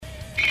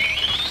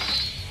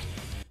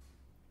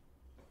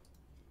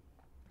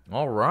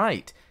All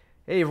right.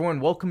 Hey, everyone.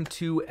 Welcome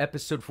to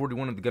episode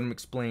 41 of the Gundam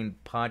Explained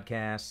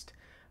podcast.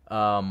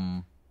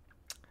 Um,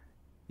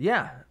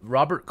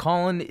 Robert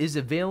Collin is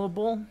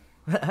available.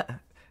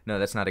 No,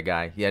 that's not a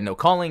guy. Yeah, no,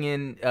 calling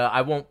in.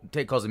 I won't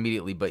take calls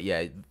immediately, but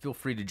yeah, feel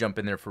free to jump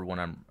in there for when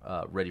I'm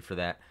ready for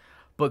that.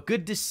 But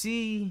good to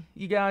see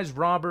you guys,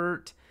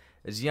 Robert,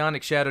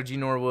 Zionic Shadow, G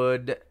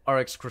Norwood,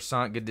 RX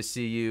Croissant. Good to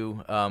see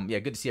you.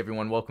 Good to see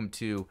everyone. Welcome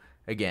to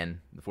again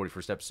the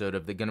 41st episode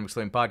of the Gundam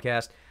Explained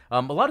podcast.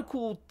 A lot of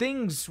cool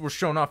things were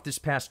shown off this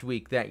past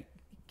week that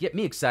get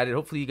me excited.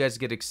 Hopefully, you guys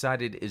get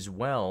excited as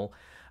well.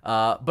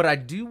 But I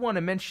do want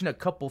to mention a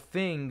couple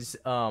things.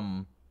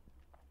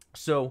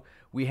 So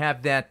we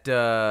have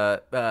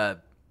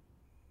that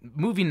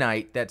movie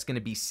night that's going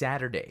to be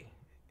Saturday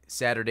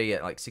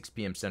at like 6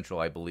 p.m. Central,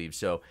 I believe.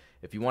 So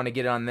if you want to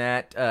get on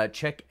that,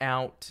 check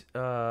out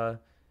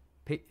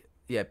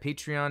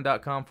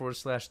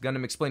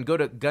patreon.com/Gundam Explained. Go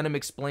to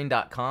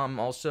GundamExplained.com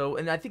also,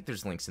 and I think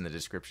there's links in the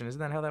description. Isn't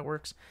that how that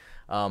works?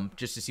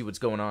 Just to see what's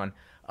going on.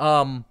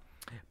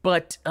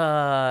 But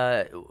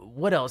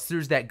what else?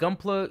 There's that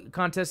Gunpla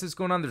contest that's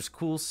going on. There's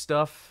cool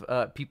stuff.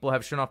 People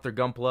have shown off their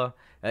Gunpla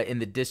in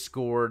the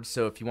Discord.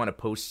 So if you want to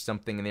post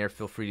something in there,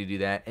 feel free to do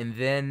that. And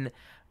then,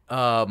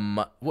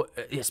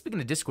 speaking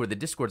of Discord, the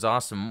Discord's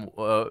awesome.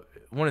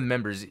 One of the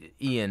members,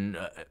 Ian,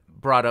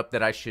 brought up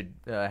that I should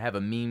have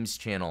a memes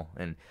channel.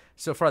 And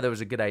so far, that was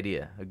a good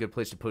idea. A good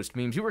place to post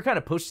memes. You were kind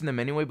of posting them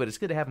anyway, but it's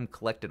good to have them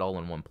collected all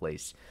in one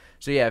place.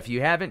 So yeah, if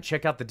you haven't,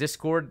 check out the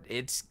Discord.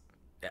 It's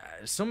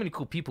so many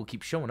cool people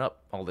keep showing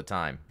up all the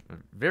time.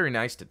 Very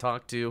nice to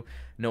talk to.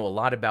 Know a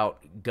lot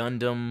about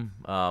Gundam.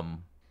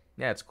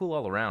 It's cool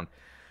all around.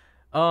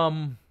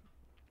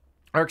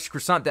 RX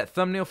Croissant, that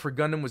thumbnail for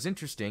Gundam was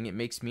interesting. It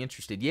makes me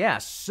interested. Yeah,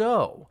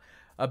 so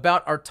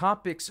about our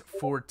topics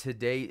for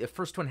today. The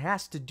first one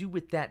has to do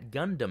with that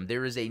Gundam.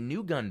 There is a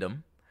new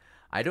Gundam.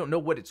 I don't know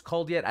what it's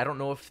called yet. I don't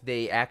know if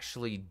they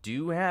actually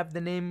do have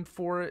the name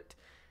for it.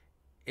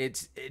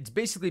 It's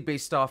basically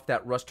based off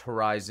that Rust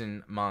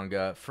Horizon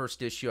manga.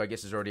 First issue, I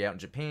guess, is already out in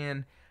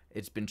Japan.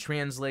 It's been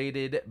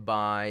translated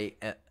by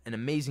an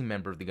amazing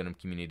member of the Gundam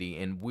community,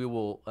 and we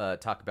will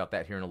talk about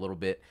that here in a little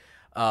bit.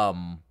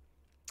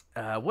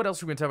 What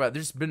else are we going to talk about?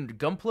 There's been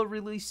Gunpla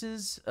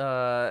releases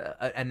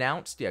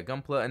announced. Yeah,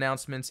 Gunpla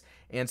announcements,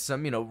 and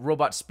some,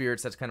 Robot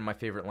Spirits. That's kind of my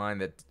favorite line.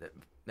 That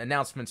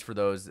announcements for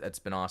those. That's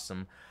been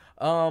awesome.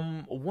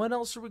 What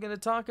else are we going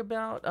to talk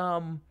about?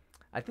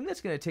 I think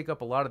that's going to take up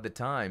a lot of the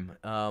time.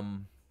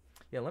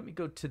 Let me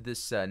go to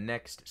this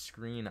next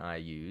screen I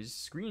use,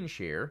 screen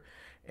share.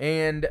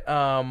 And,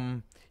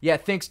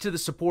 thanks to the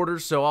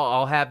supporters. So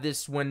I'll have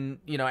this when,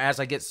 as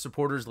I get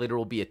supporters, later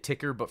will be a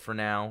ticker. But for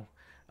now,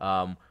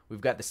 we've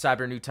got the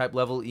Cyber New Type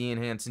level,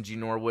 Ian Hansen, G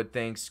Norwood,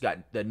 thanks.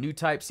 Got the New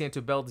Type, Santo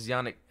Bell,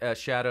 Zionic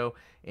Shadow,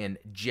 and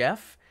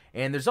Jeff.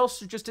 And there's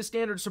also just a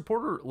standard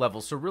supporter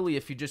level. So really,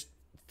 if you just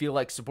feel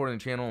like supporting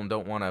the channel and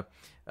don't want to...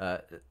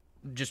 throw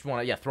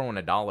in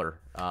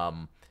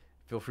 $1.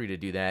 Feel free to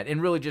do that.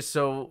 And really, just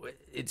so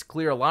it's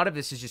clear, a lot of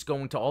this is just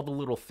going to all the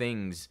little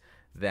things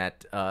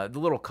that, the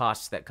little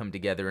costs that come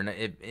together.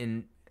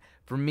 And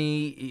for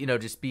me,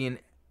 just being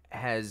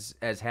as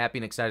happy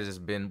and excited as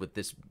I've been with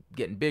this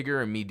getting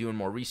bigger and me doing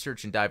more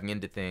research and diving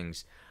into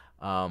things,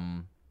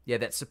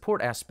 that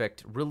support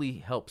aspect really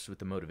helps with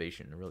the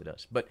motivation. It really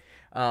does. But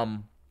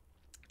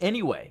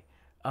anyway,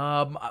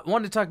 I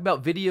wanted to talk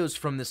about videos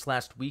from this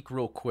last week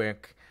real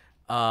quick.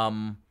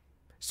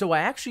 So I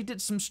actually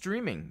did some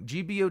streaming,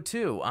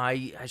 GBO2.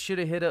 I should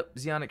have hit up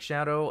Zionic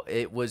Shadow.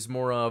 It was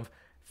more of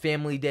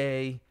family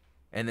day,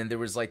 and then there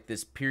was like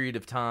this period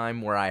of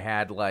time where I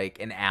had like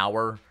an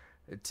hour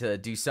to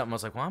do something. I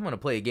was like, well, I'm going to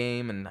play a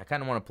game, and I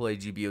kind of want to play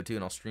GBO2,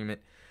 and I'll stream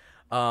it.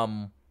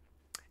 And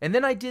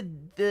then I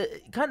did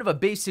the kind of a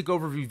basic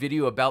overview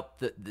video about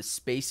the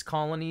space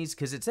colonies,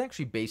 because it's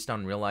actually based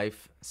on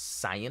real-life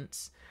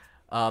science.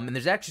 And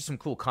there's actually some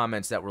cool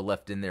comments that were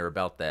left in there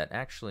about that.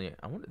 Actually,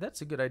 I wonder,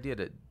 that's a good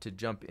idea to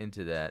jump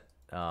into that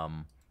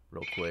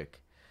real quick.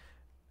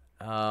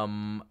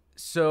 Neon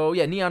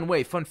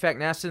Way. Fun fact,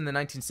 NASA in the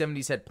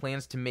 1970s had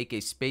plans to make a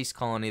space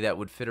colony that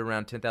would fit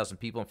around 10,000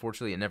 people.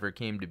 Unfortunately, it never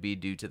came to be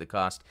due to the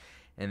cost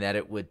and that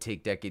it would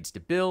take decades to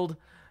build.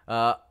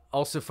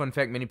 Also, fun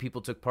fact, many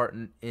people took part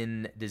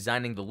in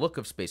designing the look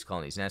of space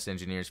colonies. NASA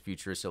engineers,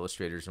 futurists,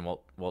 illustrators, and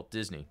Walt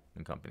Disney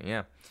and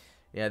company.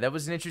 Yeah, that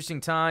was an interesting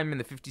time in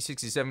the 50s,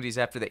 60s, 70s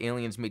after the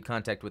aliens made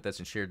contact with us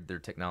and shared their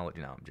technology.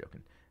 No, I'm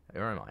joking.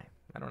 Or am I?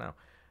 I don't know.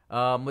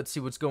 Let's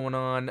see what's going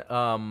on.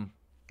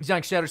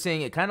 Zionic Shadow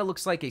saying it kind of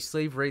looks like a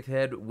slave wraith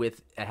head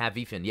with a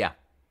Havifin. Yeah,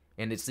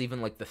 and it's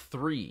even like the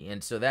 3,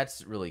 and so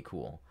that's really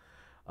cool.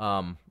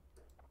 I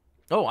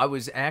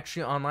was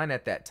actually online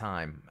at that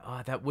time.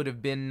 That would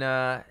have been...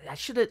 I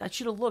should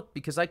have looked,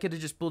 because I could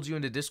have just pulled you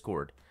into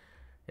Discord.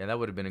 Yeah, that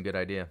would have been a good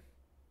idea.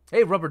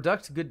 Hey, Rubber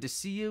Duck, good to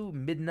see you.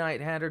 Midnight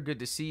Hatter, good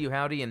to see you.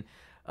 Howdy. And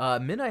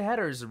Midnight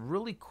Hatter is a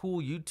really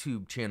cool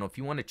YouTube channel. If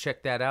you want to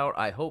check that out,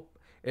 I hope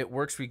it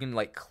works where you can,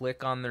 like,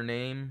 click on their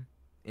name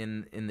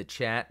in the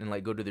chat and,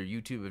 like, go to their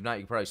YouTube. If not, you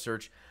can probably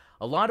search.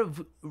 a lot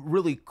of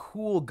really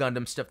cool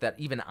Gundam stuff that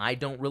even I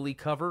don't really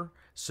cover.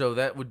 So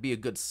that would be a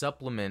good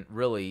supplement,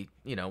 really.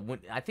 You know, when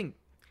I think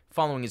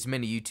following as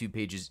many YouTube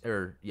pages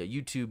or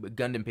YouTube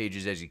Gundam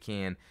pages as you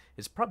can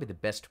is probably the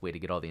best way to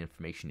get all the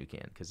information you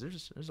can, because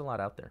there's a lot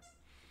out there.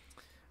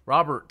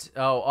 Robert,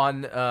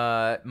 on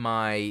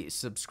my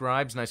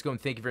subscribes, nice going.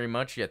 Thank you very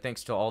much. Yeah,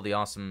 thanks to all the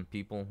awesome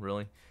people,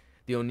 really.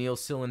 The O'Neill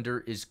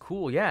cylinder is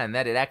cool. Yeah, and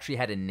that it actually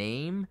had a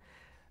name.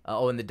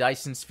 And the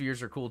Dyson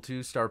spheres are cool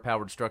too,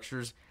 star-powered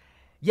structures.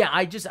 Yeah,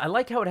 I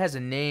like how it has a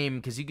name,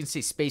 because you can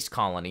say space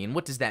colony, and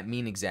what does that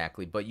mean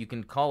exactly? But you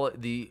can call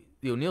it the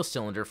O'Neill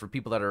cylinder. For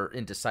people that are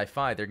into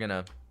sci-fi, they're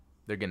gonna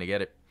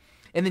get it.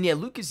 And then, yeah,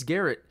 Lucas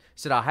Garrett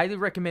said, I highly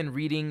recommend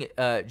reading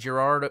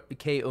Gerard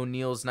K.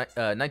 O'Neill's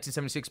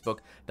 1976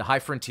 book, The High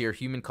Frontier,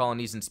 Human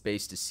Colonies in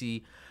Space, to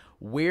see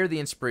where the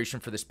inspiration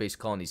for the space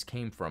colonies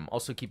came from.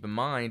 Also, keep in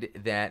mind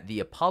that the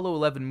Apollo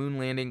 11 moon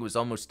landing was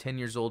almost 10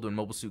 years old when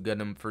Mobile Suit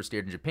Gundam first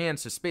aired in Japan,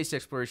 so space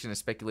exploration and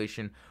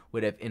speculation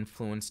would have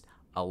influenced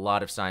a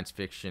lot of science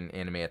fiction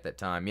anime at that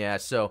time. Yeah,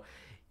 so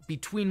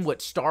between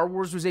what Star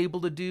Wars was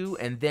able to do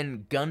and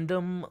then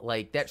Gundam,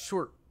 like that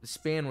short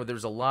span where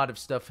there's a lot of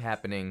stuff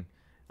happening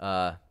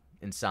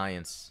in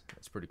science,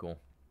 that's pretty cool.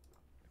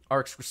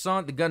 Arx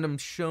Croissant, the Gundam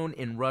shown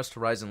in Rust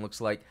Horizon looks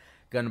like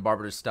Gundam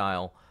Barbatos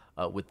style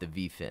with the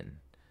V-fin.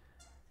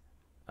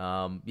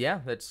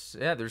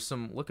 There's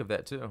some look of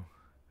that too.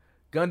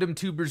 Gundam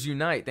Tubers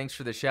Unite, thanks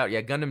for the shout.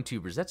 Yeah, Gundam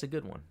Tubers, that's a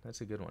good one.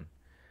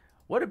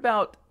 What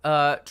about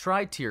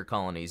tri-tier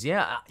colonies?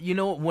 Yeah, you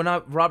know,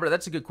 Robert,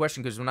 that's a good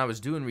question, because when I was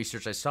doing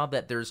research, I saw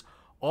that there's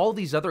all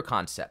these other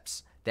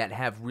concepts that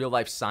have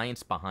real-life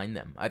science behind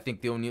them. I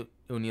think the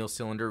O'Neill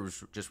cylinder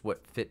was just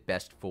what fit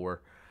best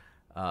for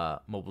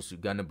Mobile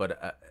Suit Gundam,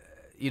 but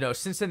you know,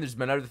 since then there's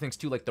been other things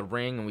too, like the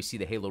ring, and we see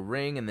the Halo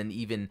ring, and then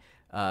even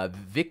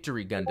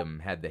Victory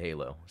Gundam had the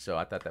Halo. So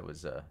I thought that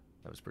was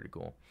pretty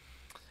cool.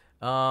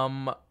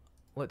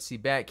 Let's see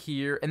back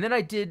here, and then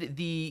I did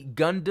the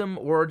Gundam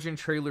Origin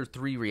Trailer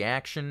 3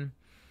 reaction.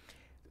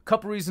 A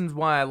couple reasons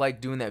why I like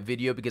doing that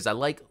video, because I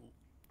like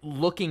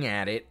looking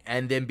at it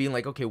and then being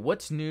like, okay,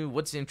 what's new,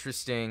 what's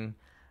interesting.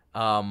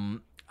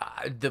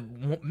 The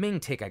main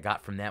take I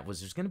got from that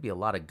was there's going to be a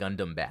lot of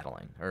Gundam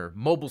battling, or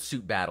mobile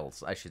suit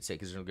battles, I should say,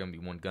 because there's going to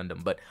be one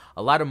Gundam, but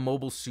a lot of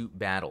mobile suit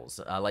battles.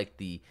 I like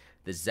the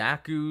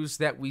Zaku's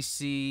that we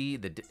see,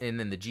 and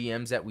then the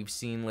GMs that we've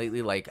seen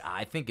lately. Like,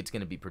 I think it's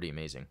going to be pretty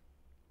amazing.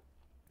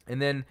 And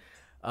then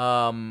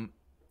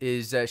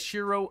is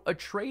Shiro a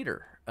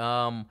traitor?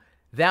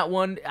 That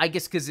one, I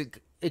guess, because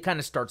it kind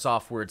of starts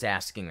off where it's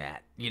asking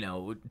that, you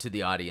know, to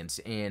the audience,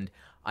 and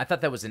I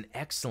thought that was an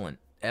excellent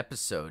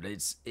episode.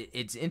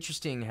 It's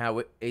interesting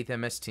how 8th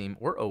MS team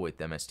or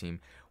 08th MS team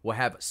will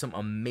have some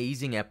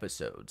amazing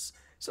episodes.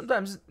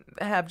 Sometimes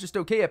they have just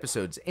okay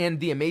episodes, and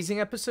the amazing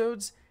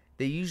episodes,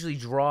 they usually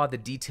draw the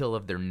detail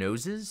of their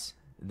noses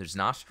and their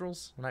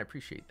nostrils, and I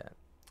appreciate that.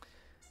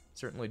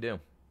 Certainly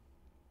do.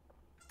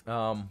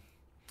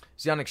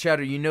 Zionic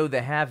Shadow, you know,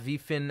 the half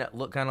V-fin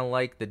look kind of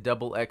like the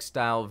double X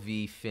style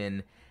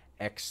V-fin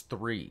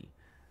X3.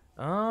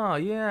 Oh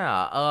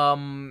yeah.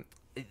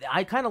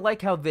 I kind of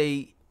like how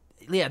they.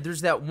 Yeah,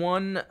 there's that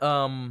one,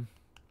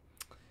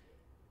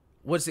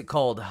 what's it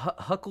called?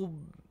 Hucklebee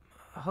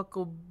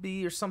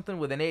or something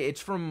with an A.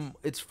 It's from,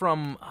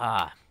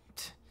 I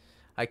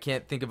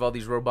can't think of all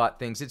these robot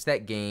things. It's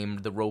that game,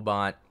 the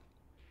robot,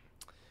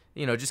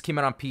 you know, just came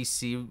out on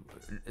PC,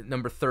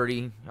 number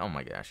 30. Oh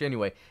my gosh.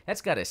 Anyway,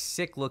 that's got a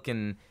sick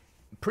looking,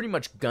 pretty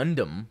much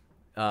Gundam,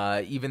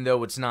 even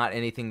though it's not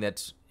anything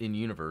that's in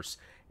universe.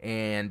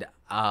 And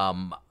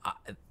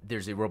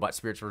there's a Robot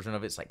Spirits version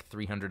of it. It's like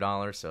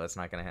 $300, so that's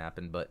not going to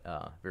happen, but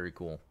very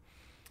cool.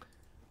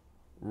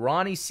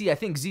 Ronnie C, I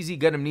think ZZ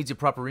Gundam needs a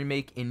proper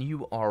remake, and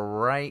you are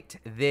right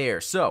there.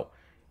 So,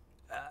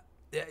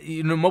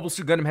 you know, Mobile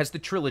Suit Gundam has the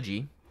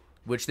trilogy,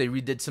 which they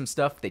redid some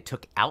stuff. They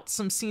took out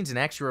some scenes, and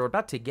actually we're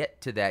about to get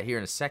to that here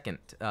in a second,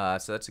 so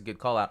that's a good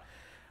call out.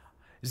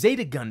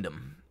 Zeta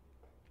Gundam.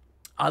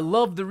 I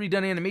love the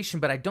redone animation,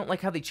 but I don't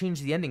like how they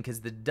changed the ending, because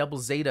the Double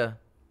Zeta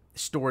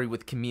story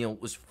with Camille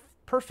was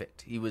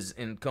perfect. He was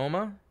in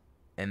coma,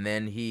 and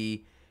then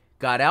he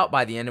got out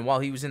by the end, and while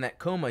he was in that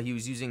coma, he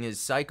was using his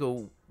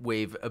Psycho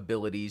Wave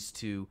abilities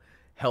to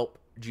help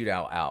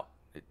Judo out,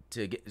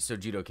 so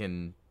Judo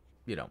can,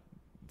 you know,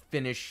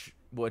 finish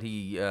what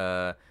he,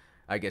 I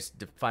guess,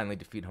 finally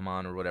defeat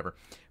Haman or whatever.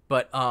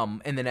 But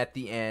and then at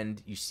the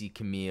end, you see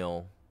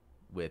Camille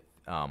with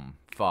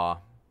Fa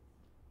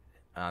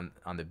on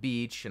the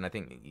beach, and I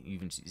think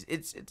even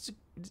it's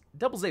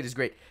Double Zeta is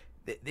great.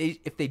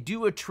 If they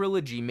do a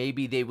trilogy,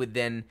 maybe they would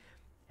then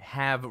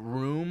have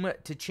room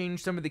to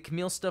change some of the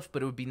Camille stuff,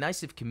 but it would be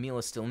nice if Camille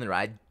is still in there.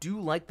 I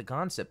do like the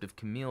concept of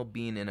Camille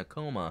being in a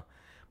coma,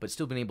 but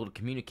still being able to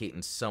communicate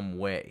in some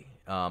way.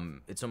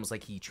 It's almost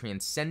like he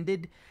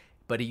transcended,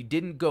 but he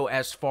didn't go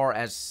as far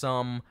as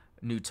some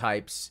new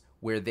types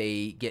where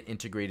they get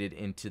integrated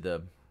into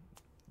the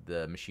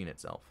machine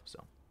itself.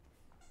 So,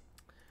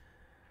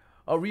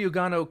 Oh,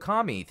 Ryugano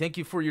Kami, thank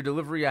you for your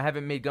delivery. I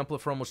haven't made Gunpla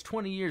for almost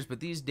 20 years, but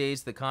these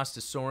days the cost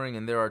is soaring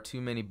and there are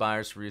too many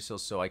buyers for resale,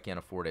 so I can't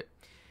afford it.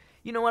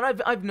 You know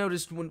what? I've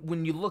noticed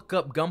when you look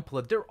up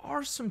Gunpla, there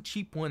are some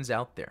cheap ones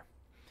out there.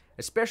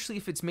 Especially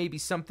if it's maybe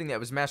something that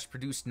was mass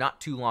produced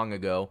not too long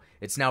ago.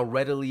 It's now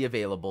readily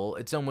available.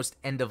 It's almost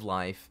end of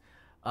life.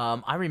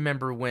 I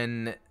remember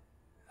when,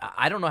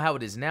 I don't know how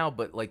it is now,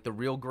 but like the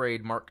real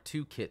grade Mark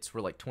II kits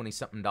were like 20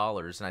 something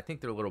dollars, and I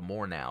think they're a little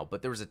more now.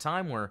 But there was a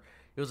time where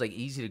it was like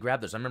easy to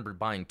grab those. I remember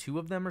buying 2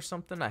 of them or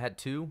something. I had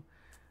 2.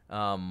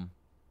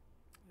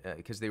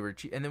 Because they were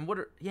cheap. And then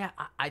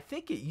I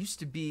think it used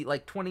to be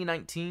like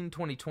 2019,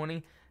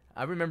 2020.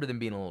 I remember them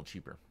being a little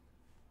cheaper.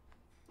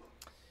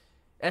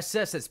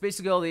 SS, that's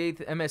basically all the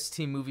 8th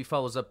MST movie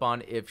follows up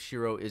on if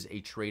Shiro is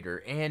a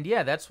traitor. And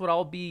yeah, that's what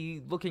I'll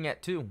be looking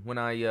at too when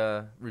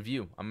I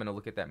review. I'm going to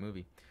look at that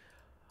movie.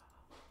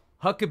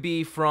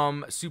 Huckabee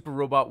from Super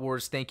Robot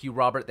Wars. Thank you,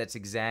 Robert. That's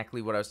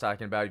exactly what I was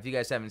talking about. If you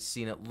guys haven't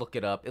seen it, look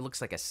it up. It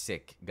looks like a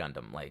sick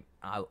Gundam. Like,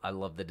 I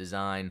love the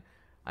design.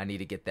 I need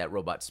to get that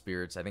Robot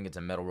Spirits. I think it's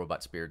a Metal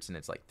Robot Spirits, and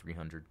it's like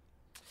 300.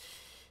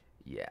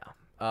 Yeah.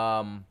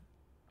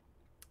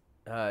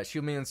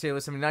 Shield Me and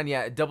Sailor 79.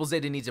 Yeah, Double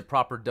Zeta needs a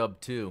proper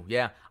dub too.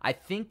 Yeah, I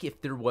think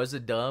if there was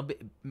a dub,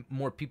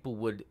 more people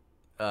would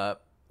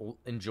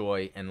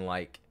enjoy and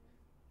like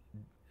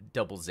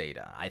Double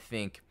Zeta. I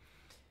think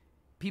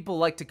people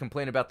like to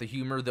complain about the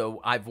humor, though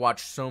I've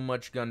watched so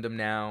much Gundam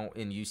now,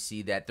 and you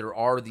see that there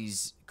are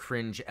these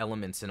cringe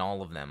elements in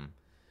all of them.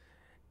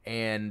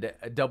 And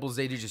Double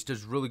Zeta just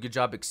does a really good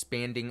job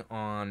expanding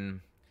on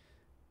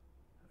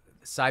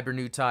Cyber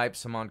New Type,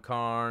 Saman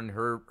Karn,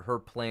 her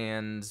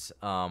plans,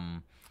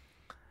 the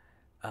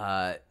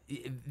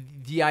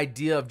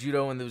idea of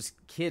Judo and those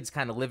kids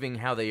kind of living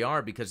how they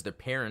are because their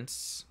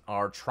parents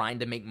are trying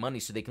to make money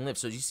so they can live.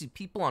 So you see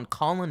people on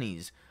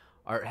colonies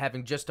are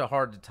having just a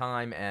hard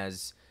time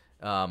as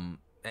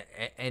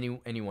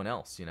anyone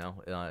else, you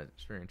know?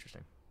 It's very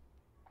interesting.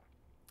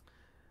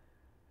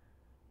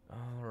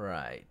 All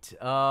right.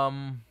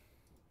 Gundam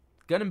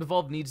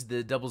Evolved needs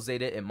the Double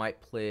Zeta. It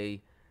might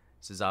play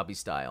Sazabi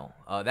style.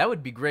 That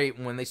would be great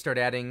when they start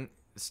adding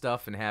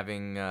stuff and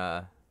having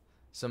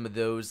some of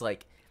those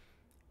like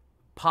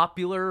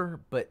popular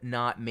but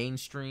not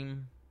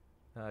mainstream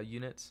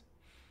units.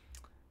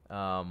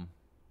 Oh,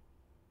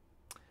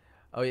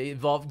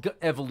 Evolved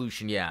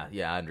Evolution. Yeah,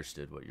 I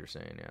understood what you're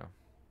saying. Yeah.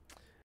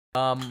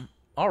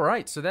 All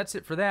right, so that's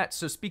it for that.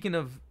 So speaking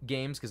of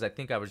games, because I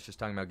think I was just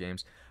talking about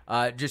games,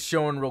 just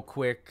showing real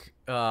quick,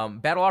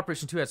 Battle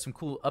Operation 2 has some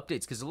cool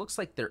updates because it looks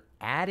like they're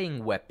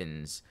adding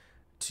weapons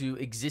to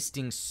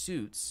existing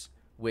suits,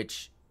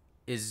 which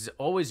is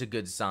always a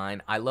good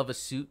sign. I love a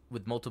suit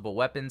with multiple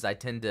weapons. I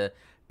tend to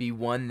be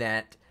one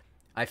that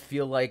I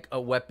feel like a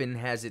weapon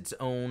has its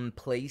own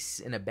place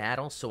in a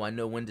battle, so I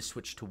know when to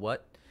switch to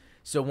what.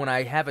 So when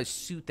I have a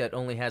suit that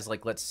only has,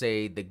 like, let's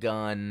say, the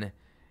gun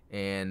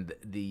and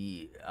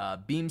the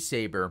beam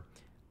saber,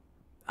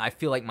 I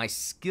feel like my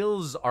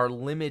skills are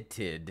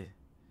limited,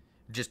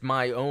 just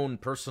my own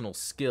personal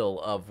skill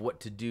of what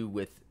to do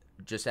with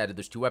just added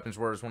those 2 weapons,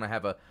 whereas when I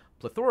have a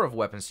plethora of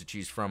weapons to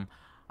choose from,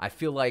 I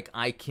feel like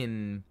I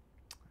can,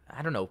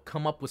 I don't know,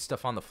 come up with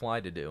stuff on the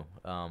fly to do.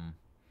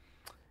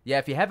 Yeah,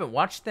 if you haven't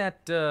watched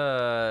that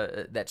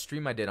that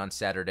stream I did on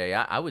Saturday,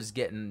 I was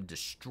getting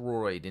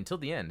destroyed until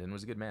the end, and it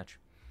was a good match.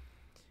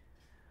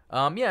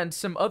 Yeah, and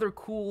some other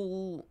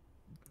cool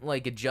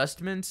like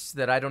adjustments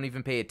that I don't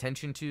even pay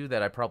attention to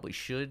that I probably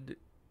should.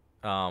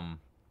 Oh,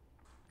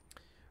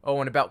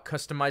 and about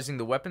customizing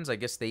the weapons, I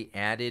guess they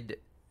added.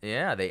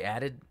 Yeah, they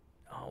added.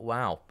 Oh,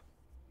 wow.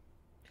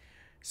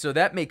 So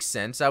that makes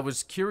sense. I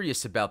was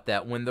curious about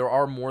that. When there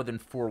are more than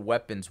 4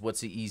 weapons,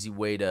 what's the easy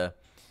way to,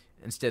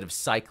 instead of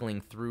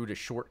cycling through, to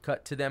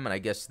shortcut to them? And I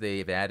guess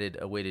they've added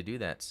a way to do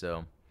that.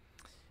 So,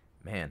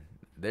 man,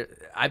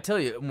 I tell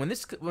you, when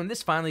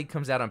this finally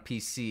comes out on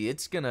PC,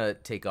 it's gonna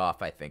take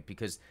off. I think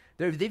because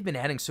they've been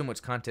adding so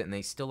much content, and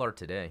they still are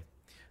today.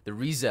 The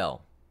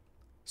Rizel,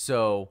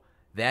 so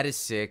that is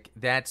sick.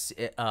 That's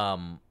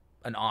an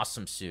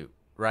awesome suit,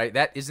 right?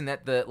 That isn't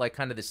that the like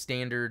kind of the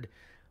standard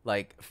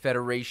like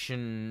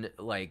Federation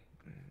like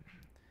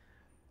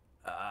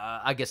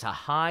I guess a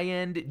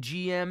high-end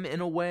GM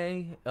in a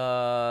way.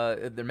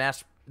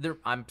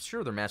 I'm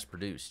sure they're mass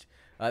produced.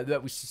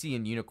 That we see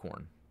in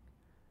Unicorn.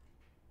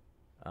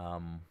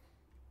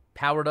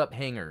 Powered up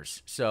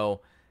hangers.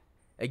 So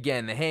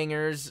again, the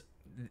hangers,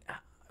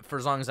 for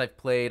as long as I've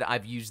played,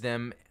 I've used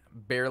them.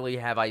 Barely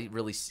have I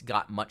really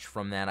got much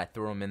from that. I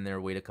throw them in there,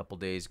 wait a couple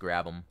days,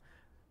 grab them.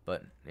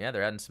 But yeah,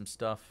 they're adding some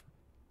stuff.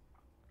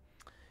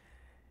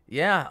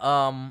 Yeah,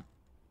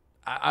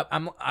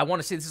 I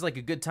want to say this is like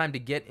a good time to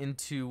get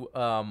into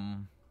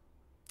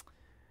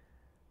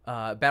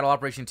Battle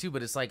Operation 2,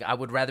 but it's like I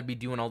would rather be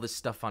doing all this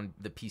stuff on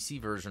the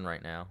PC version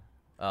right now.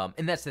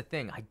 And that's the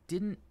thing. I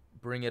didn't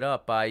bring it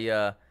up.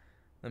 Let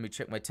me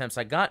check my temps.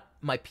 I got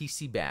my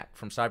PC back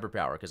from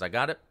CyberPower because I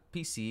got a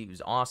PC. It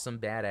was awesome,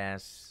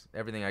 badass,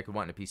 everything I could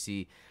want in a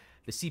PC.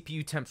 the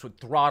CPU temps would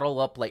throttle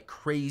up like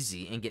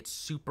crazy and get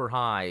super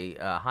high,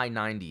 high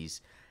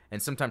 90s,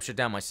 and sometimes shut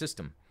down my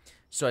system.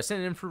 So I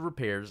sent it in for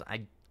repairs.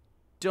 I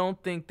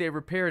don't think they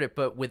repaired it,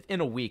 but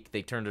within a week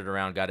they turned it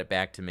around, got it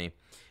back to me,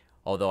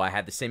 although I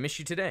had the same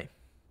issue today.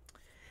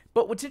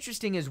 But what's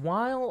interesting is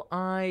while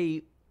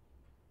I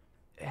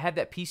had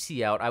that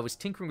PC out, I was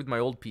tinkering with my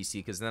old PC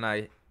because then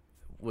I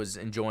was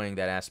enjoying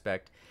that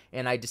aspect,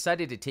 and I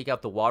decided to take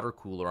out the water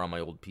cooler on my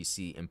old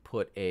PC and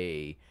put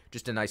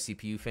just a nice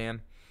CPU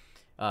fan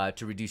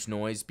to reduce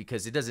noise,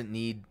 because it doesn't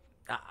need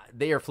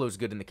the airflow is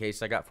good in the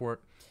case I got for it,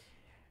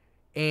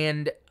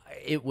 and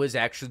it was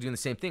actually doing the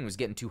same thing. It was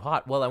getting too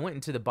hot. Well, I went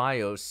into the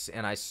BIOS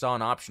and I saw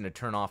an option to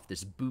turn off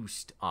this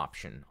boost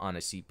option on a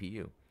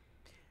CPU.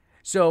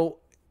 So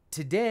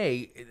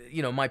today,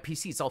 my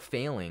PC, it's all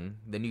failing,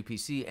 the new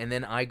PC, and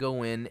then I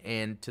go in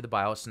and to the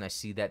BIOS and I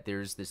see that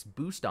there's this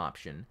boost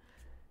option,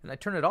 and I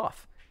turn it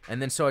off.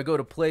 And then so I go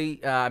to play,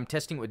 I'm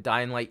testing it with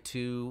Dying Light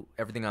 2,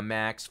 everything on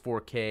max,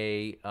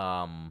 4K,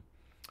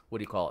 what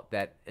do you call it?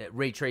 That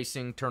ray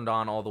tracing turned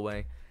on all the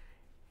way,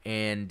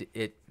 and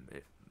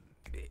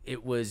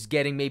it was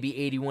getting maybe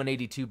 81,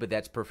 82, but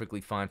that's perfectly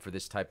fine for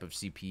this type of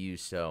CPU,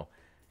 so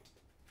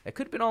that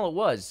could have been all it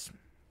was,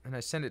 and I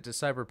sent it to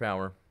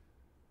CyberPower.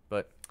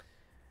 But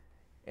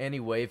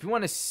anyway, if you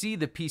want to see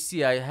the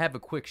PC, I have a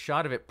quick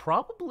shot of it,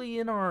 probably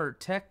in our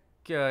Tech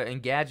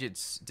and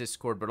Gadgets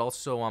Discord, but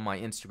also on my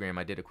Instagram.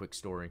 I did a quick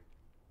story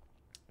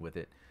with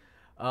it.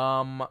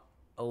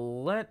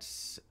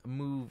 Let's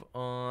move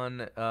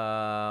on.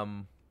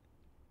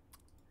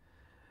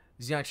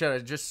 Zionic Shadow, I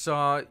just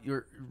saw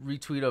your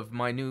retweet of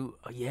my new,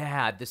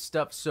 this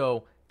stuff.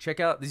 So check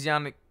out the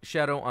Zionic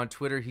Shadow on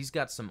Twitter. He's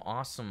got some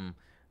awesome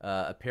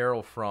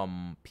apparel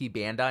from P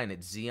Bandai, and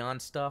it's Xeon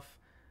stuff.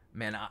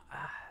 Man,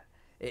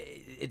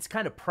 it's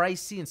kind of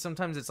pricey, and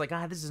sometimes it's like,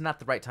 this is not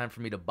the right time for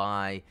me to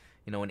buy,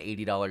 an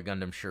 $80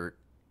 Gundam shirt,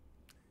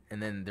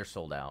 and then they're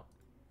sold out.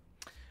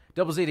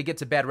 Double Zeta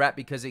gets a bad rap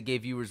because it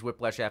gave viewers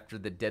whiplash after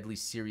the deadly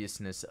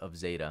seriousness of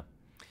Zeta.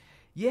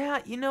 Yeah,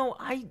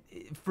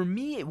 for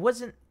me, it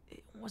wasn't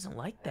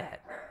like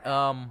that.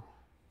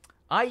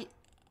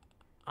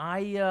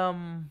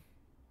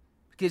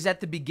 Because at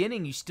the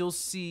beginning you still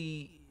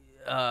see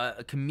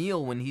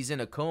Camille when he's in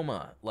a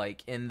coma,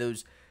 and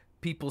those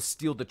people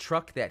steal the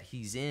truck that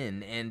he's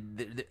in,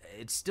 and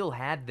it still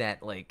had that,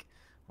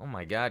 oh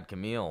my God,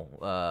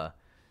 Camille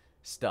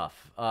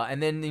stuff.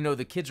 And then,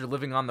 the kids are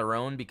living on their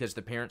own because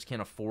the parents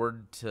can't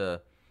afford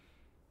to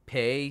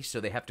pay, so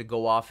they have to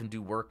go off and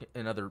do work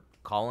in other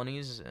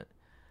colonies.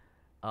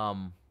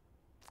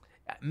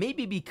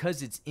 Maybe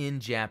because it's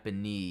in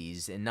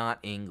Japanese and not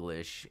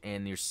English,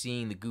 and you're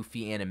seeing the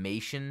goofy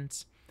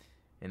animations,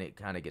 and it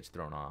kind of gets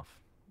thrown off.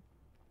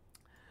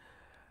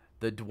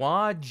 The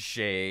Dwaj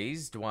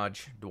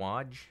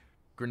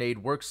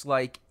grenade works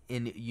like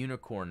in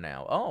Unicorn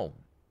now. Oh,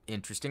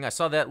 interesting. I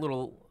saw that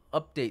little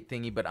update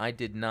thingy, but I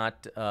did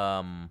not,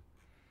 where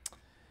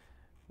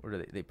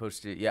do they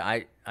posted it?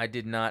 Yeah, I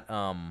did not,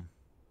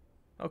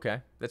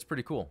 okay, that's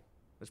pretty cool.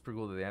 That's pretty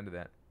cool to the end of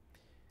that.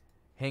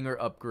 Hanger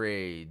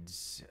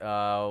upgrades.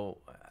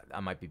 I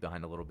might be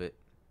behind a little bit.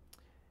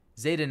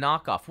 Zeta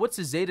knockoff. What's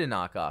a Zeta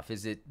knockoff?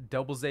 Is it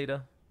Double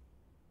Zeta?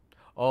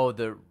 Oh,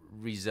 the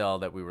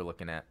Rizel that we were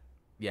looking at.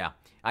 Yeah.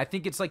 I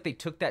think it's like they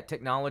took that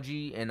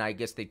technology and I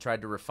guess they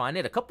tried to refine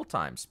it a couple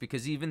times,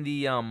 because even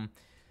the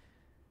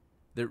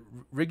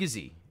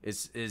Rigazi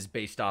is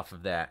based off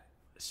of that.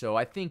 So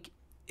I think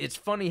it's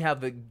funny how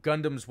the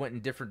Gundams went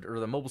in different, or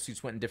the mobile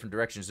suits went in different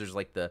directions. There's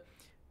like the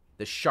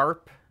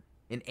sharp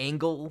and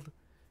angled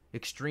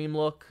extreme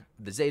look,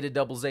 the Zeta,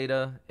 Double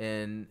Zeta,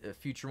 and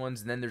future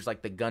ones, and then there's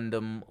like the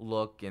Gundam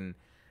look and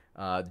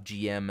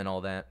GM and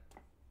all that.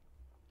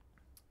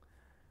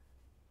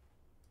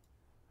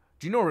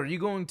 Do you know, are you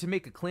going to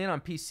make a clan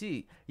on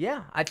PC?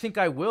 Yeah, I think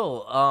I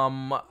will.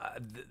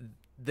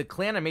 The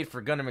clan I made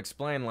for Gundam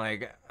Explained,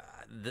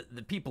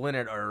 the people in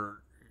it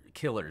are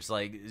killers.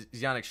 Like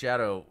Zionic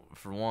Shadow,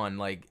 for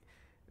one,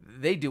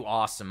 they do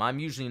awesome. I'm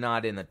usually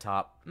not in the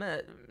top.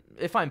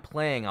 If I'm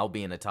playing, I'll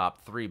be in the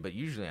top 3, but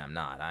usually I'm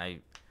not.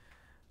 I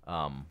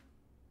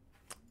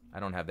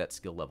don't have that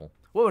skill level.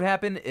 What would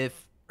happen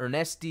if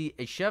Ernesti,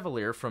 a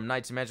Chevalier from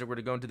Knights of Magic, were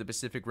to go into the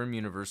Pacific Rim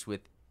universe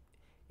with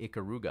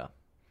Ikaruga?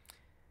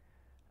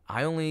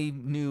 I only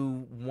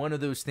knew one of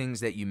those things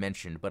that you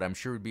mentioned, but I'm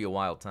sure it would be a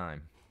wild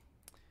time.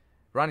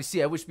 Ronnie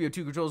C., I wish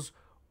BO2 controls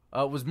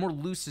was more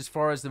loose as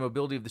far as the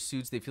mobility of the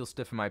suits. They feel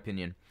stiff in my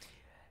opinion.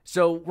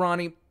 So,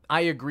 Ronnie,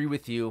 I agree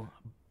with you,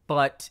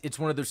 but it's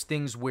one of those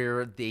things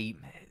where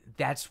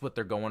that's what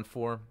they're going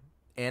for.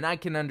 And I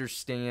can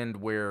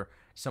understand where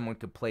someone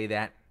could play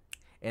that,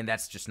 and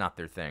that's just not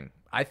their thing.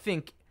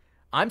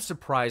 I'm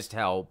surprised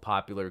how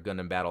popular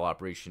Gundam Battle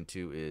Operation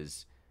 2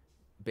 is,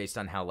 based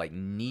on how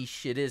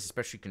niche it is,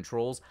 especially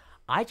controls.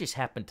 I just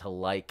happen to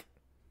like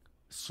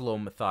slow,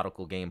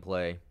 methodical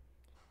gameplay.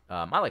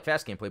 I like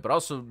fast gameplay, but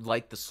also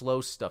like the slow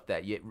stuff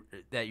that you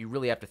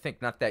really have to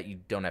think. Not that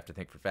you don't have to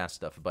think for fast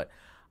stuff, but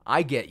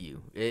I get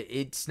you.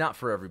 It's not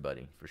for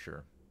everybody, for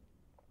sure.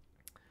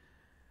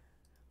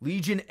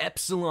 Legion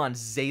Epsilon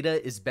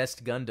Zeta is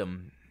best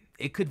Gundam.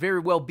 It could very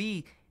well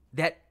be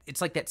that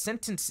it's like that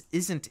sentence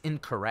isn't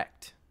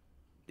incorrect.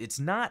 It's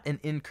not an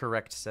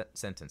incorrect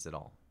sentence at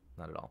all.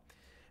 Not at all.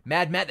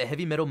 Mad Matt, the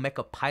heavy metal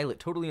mecha pilot,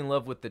 totally in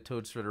love with the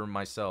Toad Shredder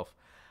myself.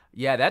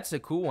 Yeah, that's a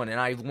cool one,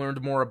 and I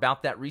learned more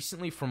about that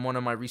recently from one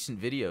of my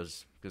recent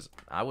videos because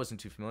I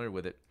wasn't too familiar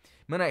with it.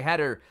 Midnight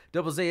Hatter,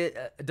 Double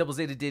Zeta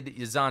did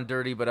Yazan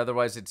dirty, but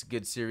otherwise it's a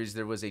good series.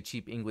 There was a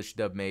cheap English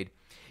dub made.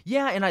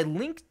 Yeah, and I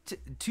linked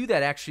to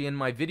that actually in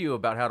my video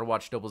about how to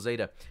watch Double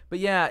Zeta. But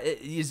yeah,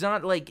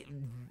 Yazan, like,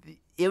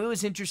 it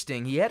was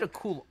interesting. He had a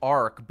cool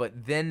arc,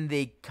 but then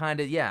they kind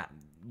of,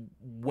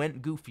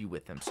 went goofy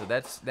with him. So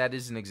that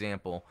is an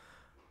example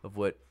of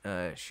what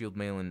Shield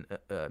Maiden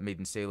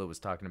Sayla was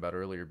talking about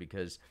earlier,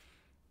 because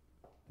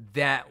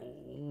that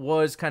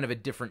was kind of a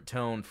different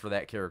tone for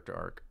that character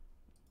arc.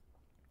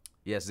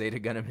 Yes, Zeta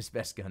Gundam is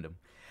best Gundam.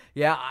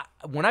 Yeah,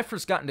 when I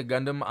first got into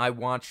Gundam, I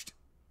watched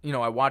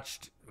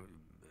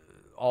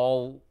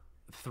all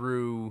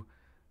through.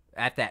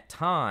 At that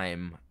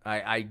time,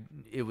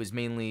 it was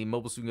mainly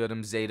Mobile Suit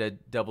Gundam, Zeta,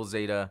 Double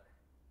Zeta,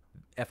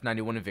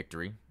 F91 and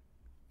Victory,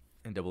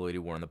 and 080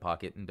 War in the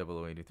Pocket, and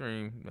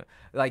 0083.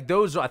 Like,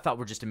 those I thought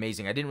were just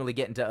amazing. I didn't really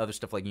get into other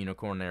stuff like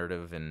Unicorn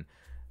Narrative and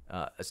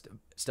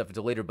stuff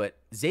until later, but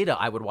Zeta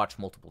I would watch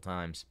multiple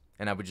times,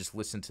 and I would just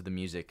listen to the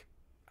music.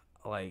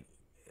 Like,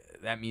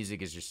 that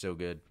music is just so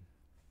good.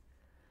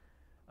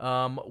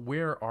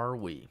 Where are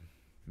we?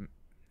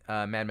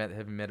 Mad Matt, the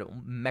heavy metal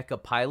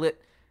mecha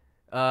pilot.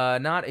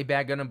 Not a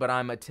bad Gundam, but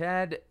I'm a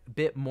tad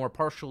bit more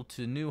partial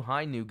to New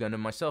Gundam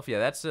myself. Yeah,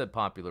 that's a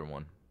popular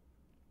one.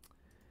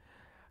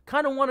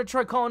 Kind of want to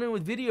try calling in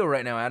with video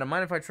right now, Adam.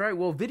 Mind if I try?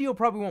 Well, video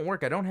probably won't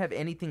work. I don't have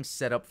anything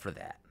set up for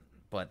that.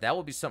 But that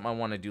will be something I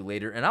want to do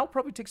later. And I'll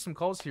probably take some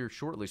calls here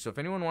shortly. So if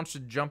anyone wants to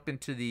jump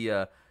into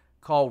the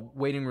call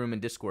waiting room in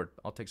Discord,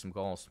 I'll take some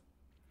calls.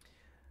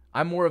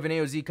 I'm more of an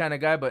AOZ kind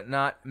of guy, but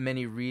not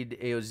many read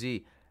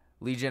AOZ.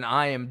 Legion,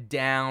 I am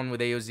down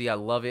with AOZ. I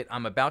love it.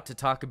 I'm about to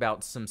talk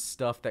about some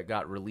stuff that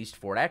got released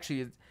for it.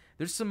 Actually,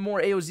 there's some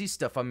more AOZ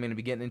stuff I'm going to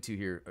be getting into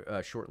here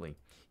shortly.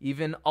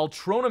 Even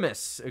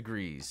Ultronimus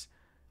agrees.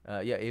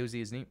 Yeah,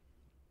 AOZ is neat.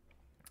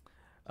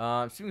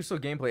 Speaking of slow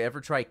gameplay,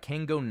 ever try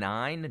Kengo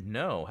 9?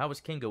 No. How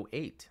was Kengo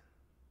 8?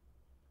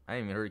 I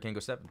haven't even heard of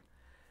Kengo 7.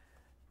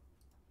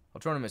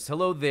 Ultronimus,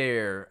 hello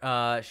there.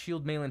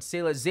 Shield Malin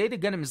Sayla. Zeta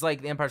Gundam is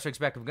like the Empire Strikes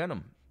Back of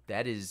Gundam.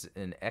 That is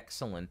an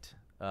excellent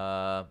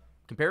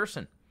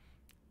comparison.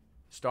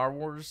 Star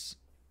Wars.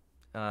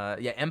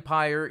 Yeah,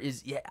 Empire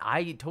is... Yeah,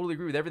 I totally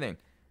agree with everything.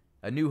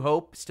 A New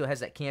Hope still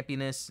has that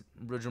campiness.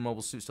 Original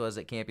Mobile Suit still has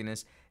that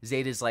campiness.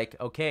 Zeta's like,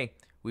 okay,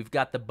 we've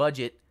got the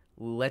budget.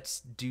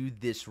 Let's do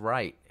this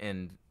right.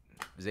 And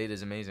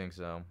Zeta's amazing,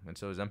 so... And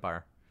so is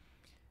Empire.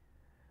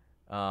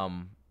 Oh,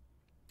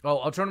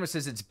 Ultronimus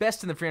says it's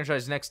best in the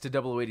franchise next to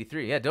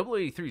 0083. Yeah,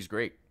 0083 is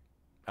great.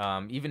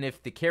 Even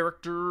if the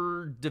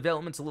character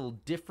development's a little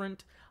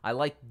different, I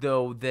like,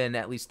 though, then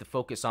at least the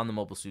focus on the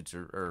mobile suits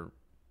are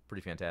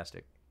pretty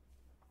fantastic.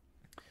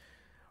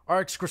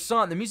 RX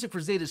Croissant, the music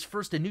for Zeta's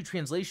first A New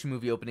Translation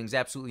movie opening is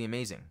absolutely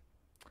amazing.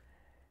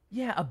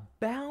 Yeah,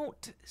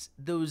 about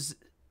those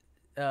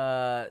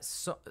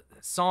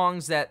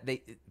songs that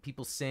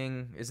people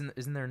sing,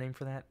 isn't there a name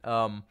for that?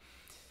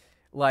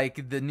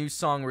 Like the new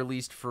song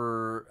released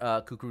for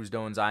Kukuru's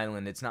Doan's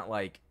Island, it's not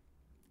like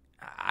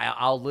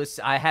I'll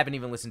listen. I haven't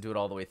even listened to it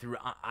all the way through.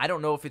 I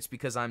don't know if it's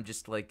because I'm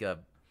just like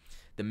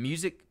the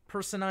music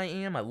person I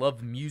am. I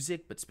love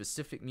music, but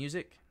specific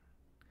music.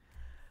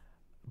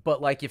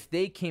 But like if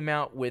they came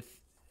out with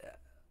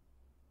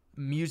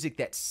music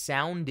that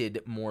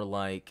sounded more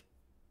like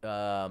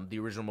the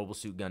original Mobile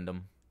Suit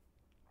Gundam,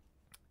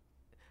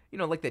 you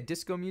know, like that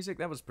disco music,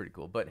 that was pretty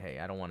cool. But hey,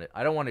 I don't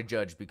want to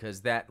judge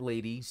because that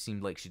lady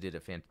seemed like she did a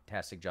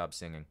fantastic job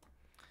singing.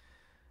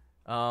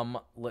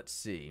 Let's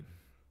see.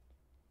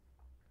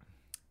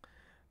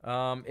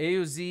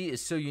 AOZ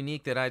is so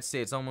unique that I'd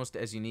say it's almost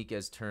as unique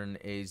as Turn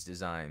A's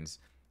designs.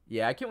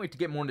 Yeah, I can't wait to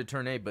get more into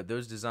Turn A, but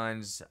those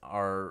designs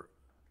are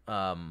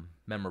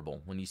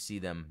memorable. When you see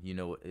them, you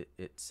know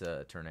it's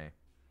Turn A.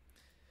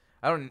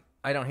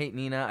 I don't hate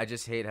Nina. I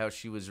just hate how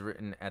she was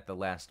written at the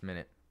last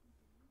minute.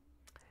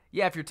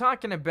 Yeah, if you're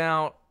talking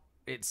about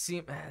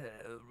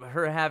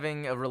her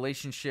having a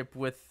relationship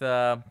with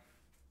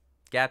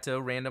Gato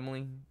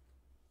randomly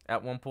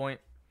at one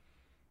point,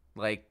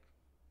 like,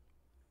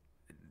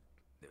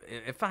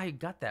 if I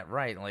got that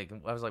right, like,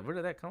 I was like, where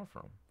did that come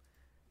from?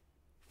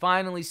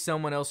 Finally,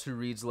 someone else who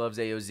reads loves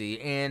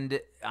AOZ, and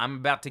I'm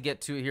about to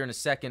get to it here in a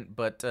second,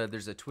 but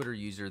there's a Twitter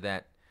user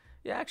that,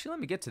 yeah, actually,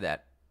 let me get to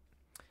that.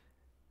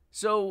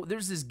 So,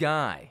 there's this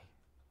guy,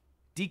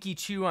 Diki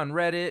Chu on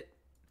Reddit,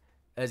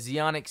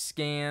 Zionic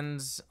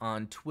Scans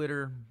on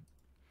Twitter.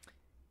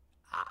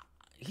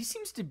 He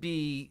seems to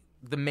be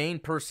the main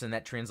person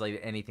that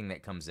translated anything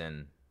that comes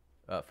in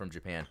from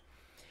Japan.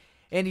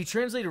 And he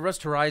translated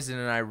Rust Horizon,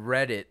 and I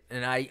read it,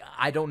 and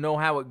I don't know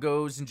how it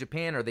goes in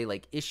Japan. Are they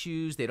like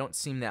issues? They don't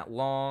seem that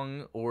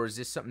long, or is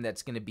this something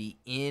that's going to be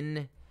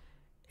in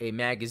a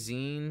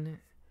magazine?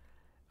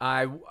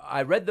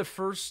 I read the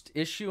first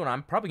issue, and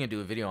I'm probably gonna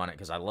do a video on it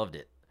because I loved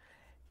it.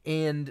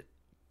 And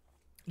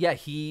yeah,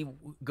 he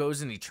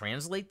goes and he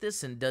translate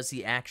this, and does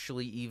he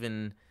actually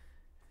even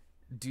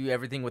do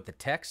everything with the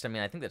text? I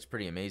mean, I think that's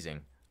pretty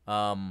amazing.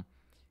 But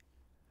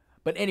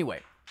anyway,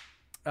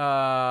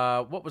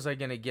 what was I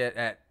gonna get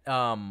at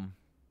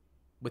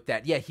with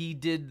that? Yeah, he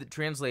did the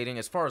translating,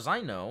 as far as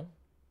I know.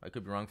 I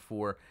could be wrong,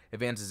 for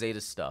Advanced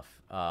Zeta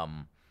stuff.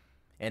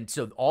 And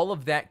so all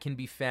of that can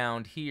be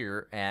found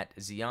here at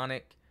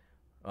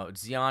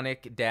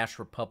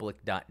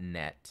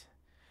Zeonic-Republic.net.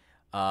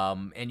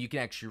 And you can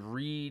actually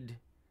read.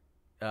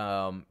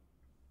 Yeah,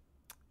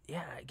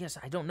 I guess,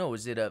 I don't know.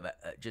 Is it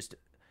just?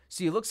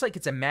 See, it looks like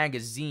it's a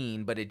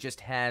magazine, but it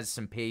just has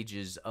some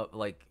pages of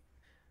like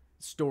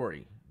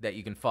story that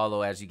you can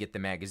follow as you get the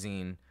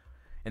magazine,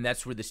 and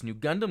that's where this new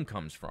Gundam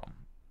comes from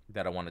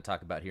that I want to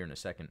talk about here in a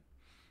second.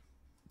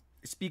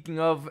 Speaking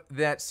of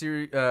that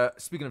series,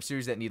 speaking of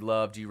series that need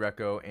love,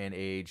 G-Reco and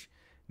Age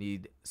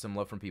need some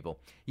love from people.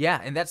 Yeah,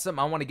 and that's something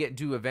I want to get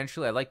into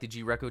eventually. I like the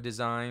G-Reco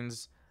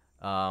designs.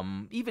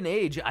 Even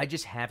Age, I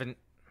just haven't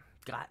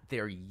got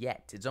there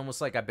yet. It's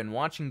almost like I've been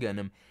watching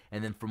Gundam,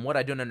 and then from what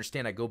I don't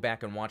understand, I go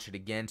back and watch it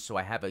again, so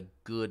I have a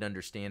good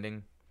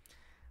understanding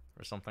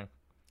or something.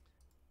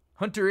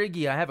 Hunter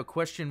Iggy, I have a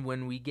question.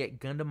 When we get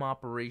Gundam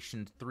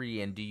Operations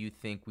 3, and do you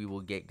think we will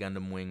get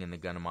Gundam Wing in the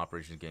Gundam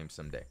Operations game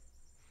someday?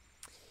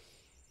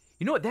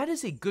 You know what? That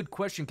is a good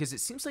question, because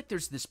it seems like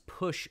there's this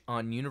push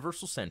on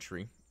Universal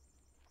Century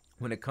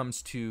when it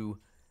comes to...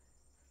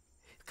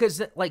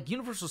 Because, like,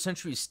 Universal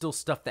Century is still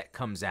stuff that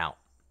comes out,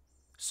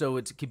 so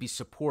it could be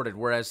supported,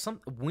 whereas some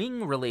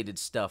Wing-related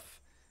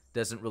stuff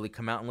doesn't really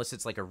come out unless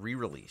it's like a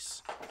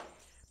re-release.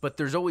 But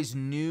there's always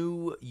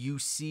new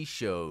UC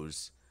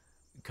shows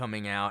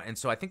coming out, and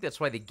so I think that's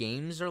why the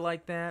games are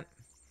like that.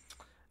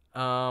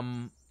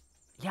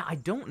 Yeah, I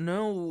don't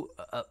know...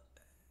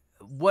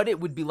 what it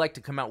would be like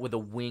to come out with a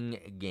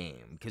Wing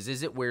game, because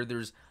is it where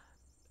there's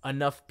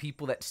enough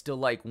people that still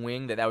like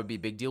Wing that would be a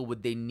big deal?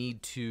 Would they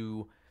need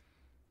to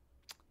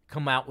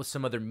come out with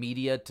some other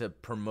media to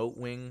promote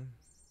Wing?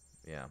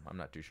 Yeah, I'm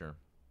not too sure.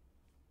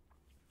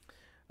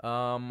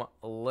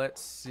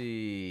 Let's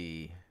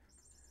see.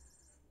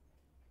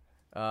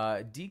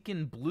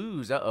 Deacon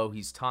Blues,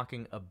 he's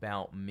talking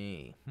about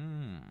me.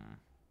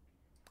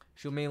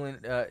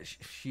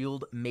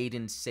 Shield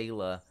Maiden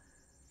Sayla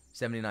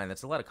 79.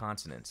 That's a lot of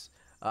consonants.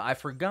 I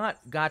forgot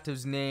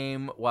Gato's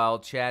name while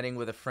chatting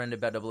with a friend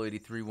about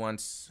 0083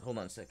 once. Hold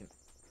on a second.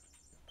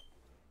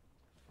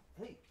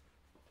 Hey,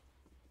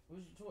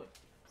 where's your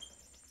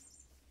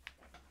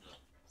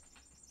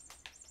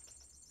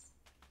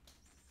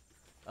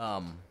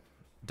toy?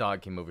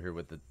 Dog came over here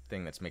with the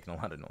thing that's making a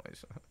lot of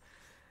noise.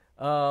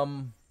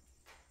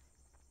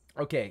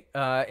 Okay,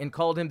 and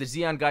called him the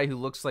Xeon guy who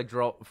looks like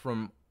Draw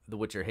from The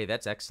Witcher. Hey,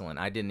 that's excellent.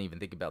 I didn't even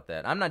think about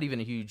that. I'm not even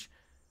a huge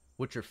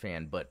Witcher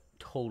fan, but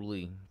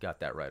totally got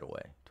that right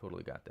away.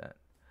 Totally got that.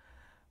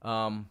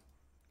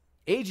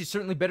 Age is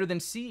certainly better than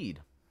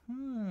Seed.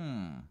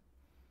 Though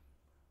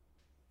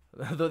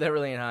that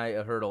really ain't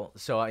a hurdle.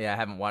 So, yeah, I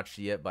haven't watched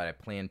it yet, but I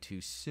plan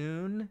to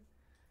soon.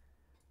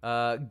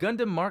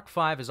 Gundam Mark V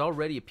has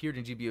already appeared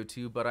in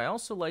GBO2, but I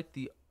also like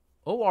the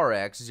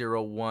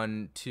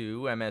ORX-012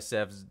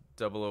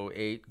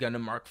 MSF-008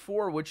 Gundam Mark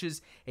IV, which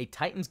is a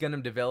Titans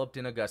Gundam developed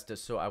in Augusta,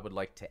 so I would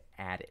like to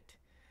add it.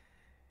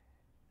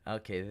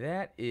 Okay,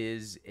 that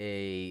is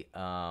a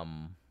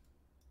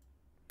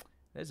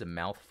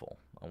mouthful.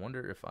 I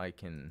wonder if I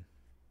can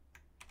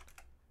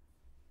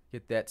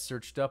get that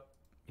searched up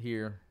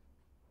here.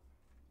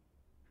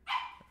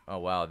 Oh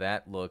wow,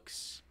 that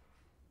looks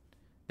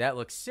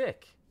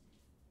sick.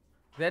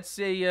 That's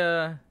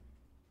a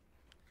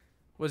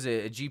was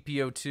it a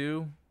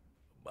GPO2?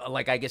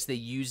 Like, I guess they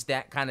used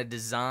that kind of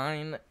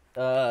design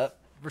for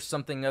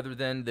something other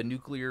than the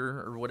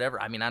nuclear or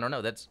whatever. I mean, I don't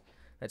know. That's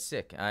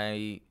sick.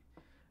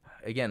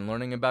 Again,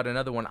 learning about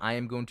another one. I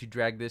am going to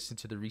drag this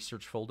into the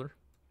research folder.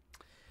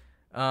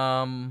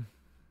 Wow.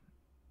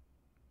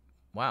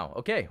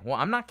 Okay. Well,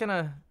 I'm not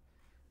gonna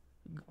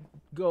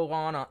go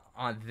on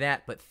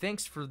that, but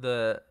thanks for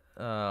the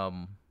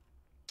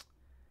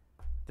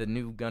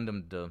new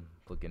Gundam to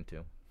look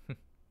into.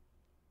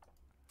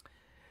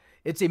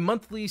 It's a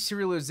monthly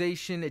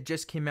serialization. It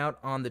just came out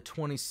on the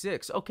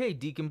 26th. Okay,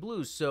 Deacon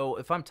Blues. So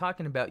if I'm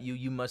talking about you,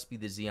 you must be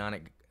the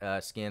Zeonic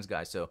Scans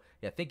guy. So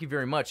yeah, thank you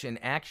very much. And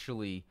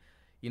actually,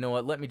 you know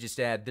what? Let me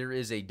just add, there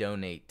is a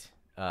donate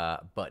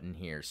button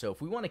here. So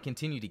if we want to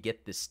continue to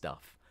get this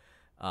stuff,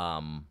 I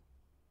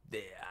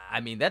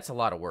mean, that's a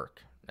lot of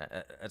work.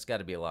 That's got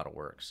to be a lot of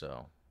work.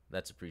 So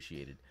that's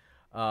appreciated.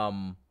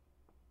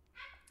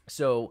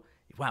 So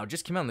wow, it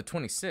just came out on the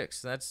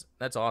 26th.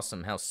 That's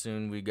awesome how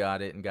soon we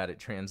got it and got it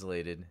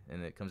translated,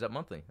 and it comes out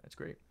monthly. That's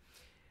great.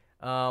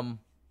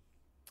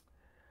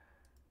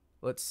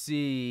 Let's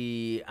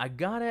see. I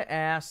gotta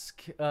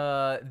ask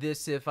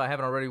this if I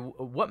haven't already.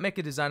 What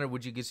mecha designer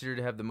would you consider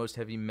to have the most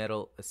heavy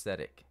metal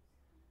aesthetic?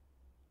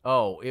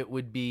 Oh, it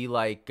would be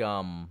like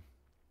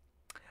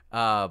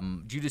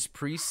Judas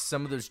Priest.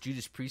 Some of those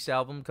Judas Priest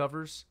album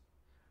covers.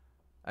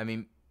 I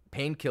mean,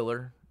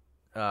 Painkiller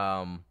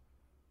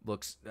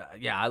looks.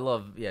 Yeah, I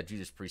love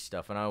Judas Priest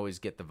stuff, and I always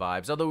get the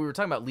vibes. Although we were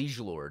talking about Liege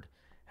Lord,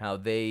 how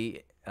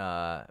they.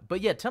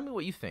 But yeah, tell me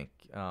what you think.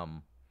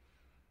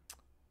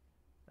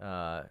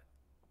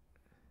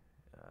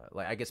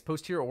 Like I guess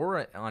post here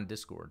or on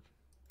Discord.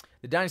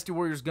 The Dynasty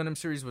Warriors Gundam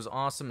series was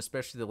awesome,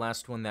 especially the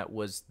last one that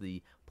was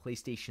the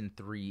PlayStation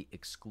 3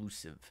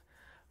 exclusive.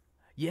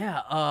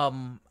 Yeah,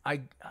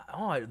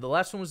 the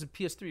last one was a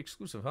PS3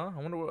 exclusive, huh?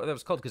 I wonder what that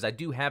was called because I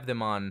do have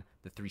them on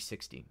the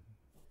 360.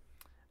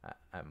 I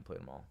haven't played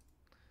them all.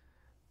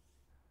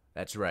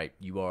 That's right,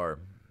 you are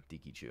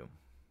Dikichu.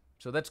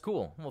 So that's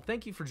cool. Well,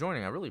 thank you for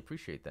joining. I really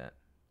appreciate that.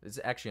 It's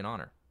actually an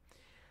honor.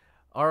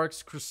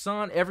 RX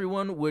Croissant,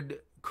 everyone would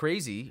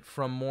crazy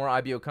from more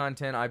IBO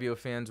content. IBO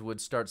fans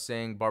would start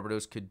saying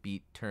Barbados could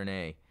beat Turn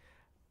A.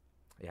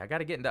 Yeah, I got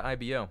to get into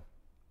IBO.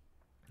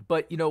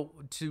 But,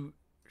 to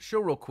show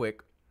real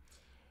quick,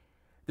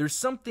 there's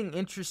something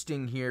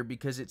interesting here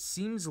because it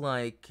seems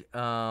like,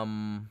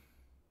 where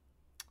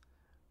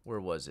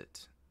was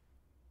it?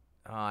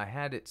 I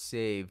had it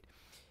saved.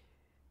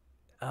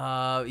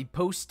 He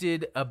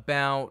posted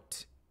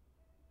about,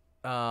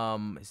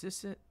 is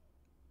this it?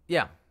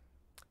 Yeah.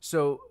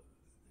 So,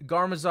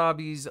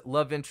 Garmazabi's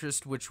love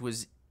interest, which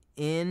was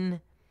in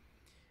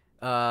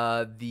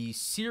the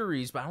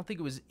series, but I don't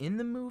think it was in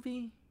the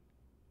movie.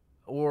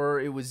 Or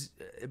it was,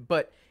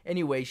 but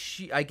anyway,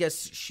 I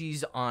guess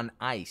she's on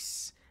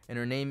ice, and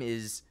her name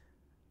is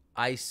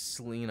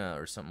Icelina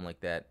or something like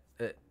that.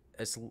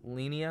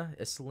 Icelina.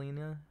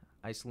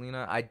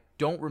 I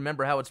don't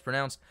remember how it's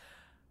pronounced,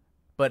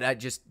 but I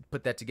just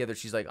put that together.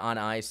 She's like on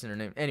ice, and her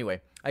name.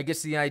 Anyway, I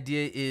guess the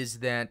idea is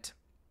that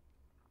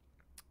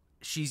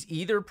she's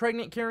either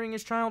pregnant carrying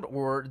his child,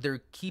 or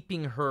they're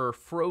keeping her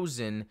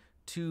frozen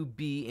to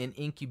be an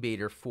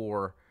incubator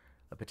for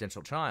a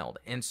potential child,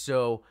 and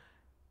so.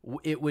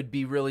 It would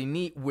be really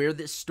neat where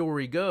this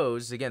story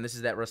goes. Again, this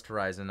is that Rust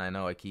Horizon. I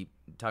know I keep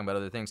talking about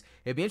other things.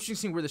 It'd be interesting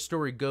to see where the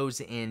story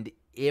goes and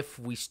if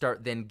we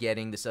start then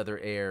getting this other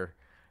heir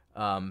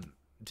to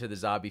the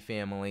Zabi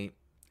family.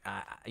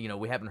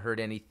 We haven't heard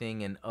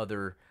anything in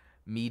other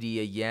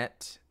media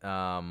yet.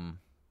 Or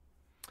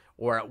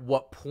at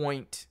what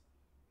point,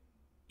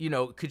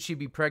 could she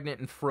be pregnant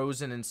and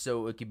frozen and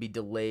so it could be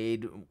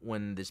delayed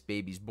when this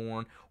baby's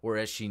born? Or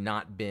has she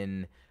not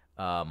been...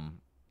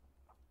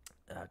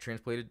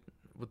 transplanted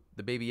with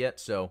the baby yet,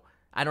 so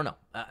I don't know.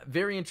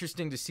 Very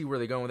interesting to see where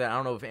they're going with that. I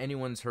don't know if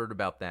anyone's heard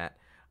about that.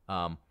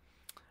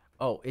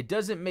 It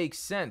doesn't make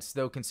sense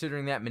though,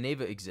 considering that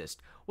Mineva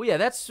exists. Well, yeah,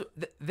 that's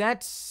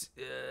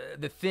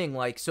the thing.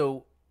 Like,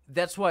 so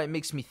that's why it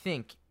makes me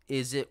think: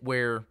 is it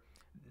where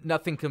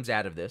nothing comes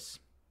out of this?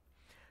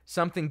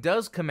 Something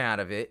does come out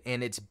of it,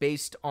 and it's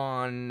based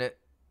on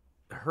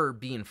her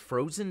being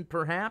frozen,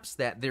 perhaps.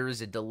 That there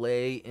is a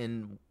delay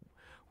in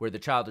where the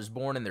child is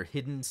born and they're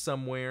hidden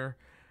somewhere,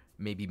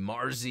 maybe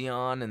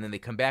Marzion, and then they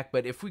come back.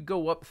 But if we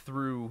go up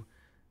through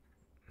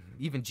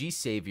even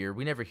G-Savior,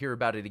 we never hear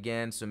about it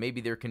again, so maybe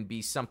there can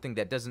be something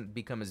that doesn't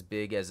become as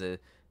big as a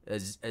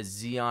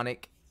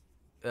Zeonic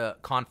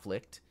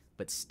conflict,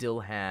 but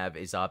still have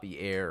a Zabi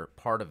heir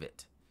part of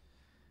it.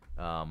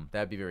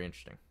 That'd be very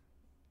interesting.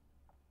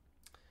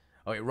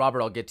 Okay,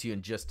 Robert, I'll get to you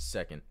in just a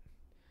second.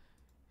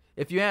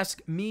 If you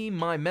ask me,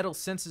 my metal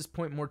senses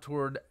point more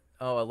toward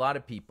a lot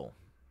of people.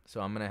 So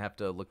I'm going to have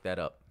to look that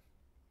up.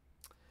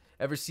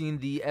 Ever seen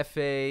the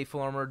FA Full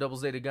Armor Double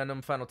Zeta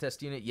Gundam Final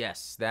Test Unit?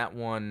 Yes, that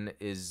one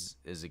is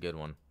a good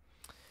one.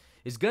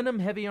 Is Gundam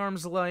Heavy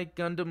Arms like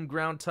Gundam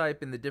Ground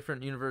Type in the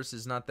different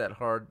universes not that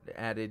hard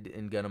added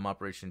in Gundam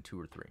Operation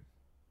 2 or 3?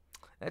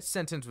 That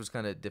sentence was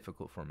kind of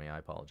difficult for me. I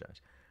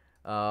apologize.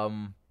 I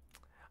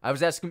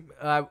was asking.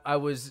 I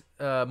was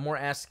more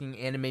asking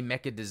anime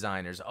mecha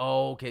designers.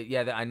 Oh, okay.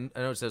 Yeah, I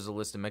noticed there's a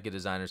list of mecha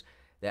designers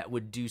that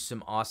would do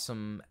some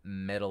awesome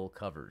metal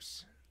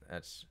covers.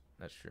 That's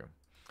true.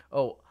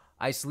 Oh,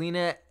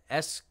 Icelina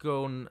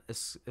Esconbach.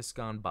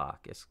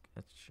 It's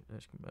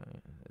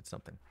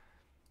something.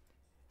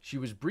 She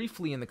was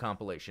briefly in the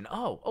compilation.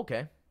 Oh,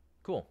 okay.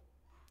 Cool.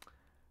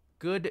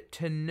 Good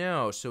to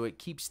know. So it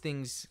keeps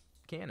things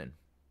canon.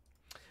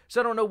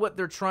 So I don't know what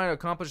they're trying to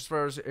accomplish as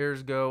far as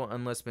heirs go,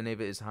 unless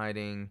Mineva is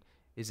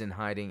in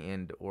hiding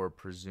and or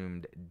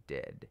presumed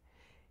dead.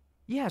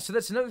 Yeah, so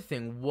that's another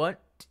thing.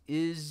 What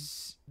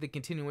is the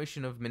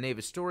continuation of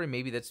Mineva's story?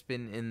 Maybe that's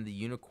been in the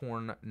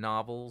Unicorn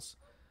novels.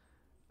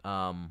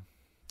 Yeah,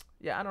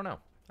 I don't know.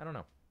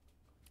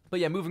 But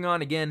yeah, moving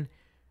on again.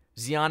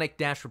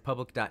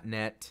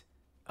 Zeonic-Republic.net.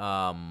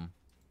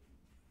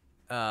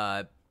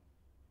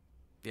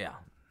 Yeah.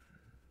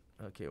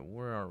 Okay,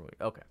 where are we?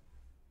 Okay.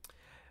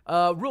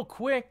 Real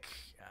quick,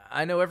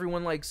 I know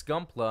everyone likes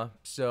Gunpla,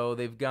 so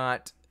they've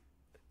got...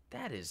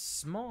 That is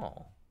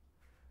small.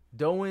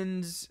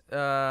 Doan's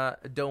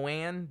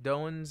Zaku,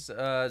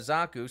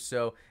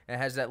 so it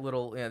has that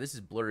little, this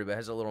is blurry, but it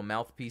has a little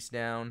mouthpiece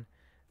down,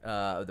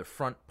 the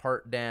front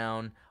part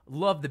down.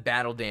 Love the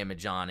battle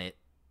damage on it.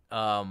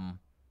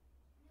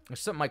 There's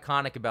something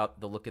iconic about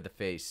the look of the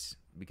face,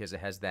 because it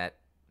has that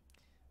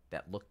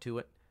look to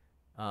it.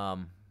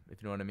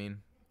 if you know what I mean.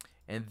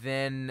 And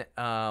then,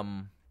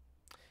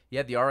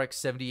 yeah, the RX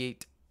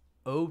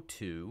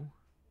 7802.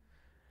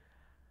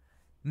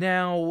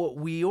 Now,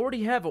 we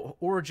already have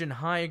Origin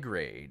High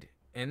Grade,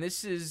 and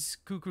this is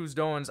Cuckoo's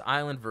Doan's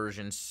Island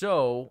version.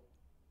 So,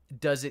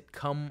 does it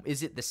come,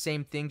 is it the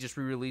same thing, just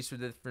re-released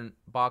with a different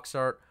box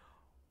art?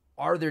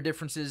 Are there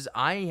differences?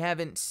 I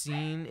haven't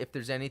seen if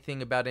there's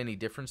anything about any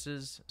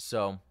differences,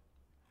 so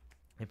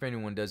if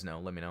anyone does know,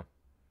 let me know.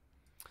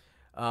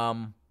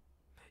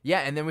 Yeah,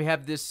 and then we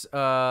have this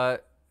Chogokin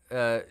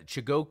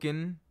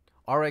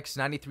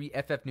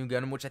RX-93 FF New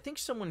Gundam, which I think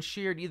someone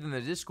shared either in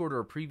the Discord or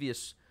a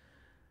previous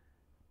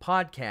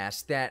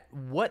podcast, that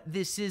what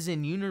this is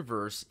in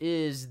universe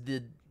is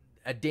the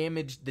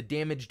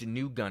damaged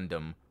New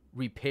Gundam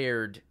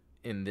repaired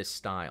in this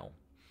style.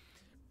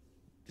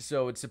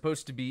 So it's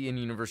supposed to be in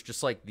universe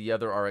just like the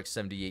other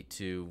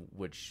RX-78-2,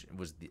 which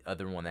was the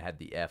other one that had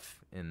the F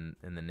in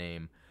the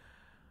name.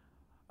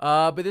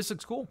 But this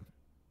looks cool.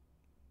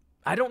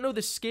 I don't know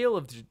the scale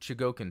of the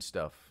Chogokin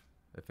stuff,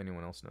 if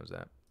anyone else knows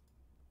that.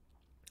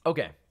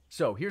 Okay,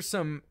 so here's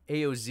some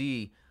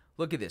AOZ.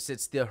 Look at this.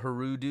 It's the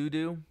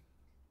Harududu.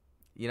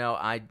 You know,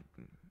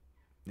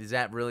 is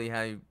that really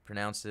how you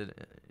pronounce it?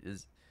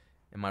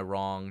 Am I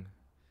wrong?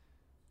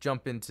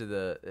 Jump into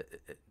the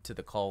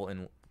call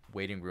in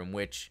waiting room,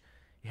 which,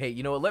 hey,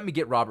 you know what? Let me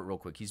get Robert real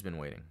quick. He's been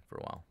waiting for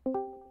a while.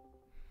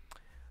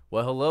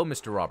 Well, hello,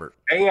 Mr. Robert.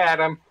 Hey,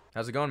 Adam.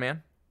 How's it going,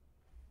 man?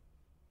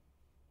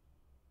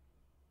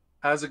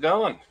 How's it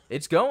going?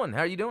 It's going.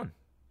 How are you doing?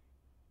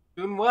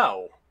 Doing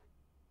well.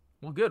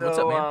 Well, good. What's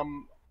up,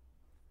 man?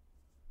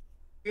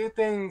 Few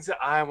things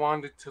I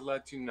wanted to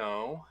let you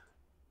know.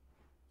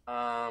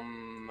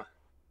 For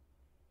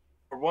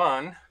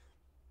one,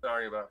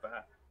 sorry about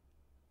that.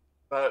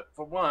 But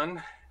for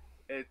one,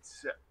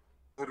 it's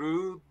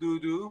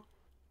Harududu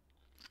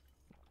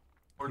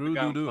or the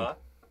Gunpla.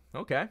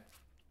 Okay.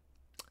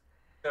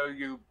 So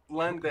you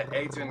blend the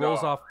H and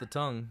rolls R. off the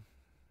tongue.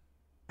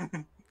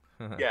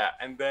 Yeah,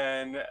 and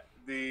then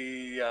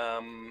the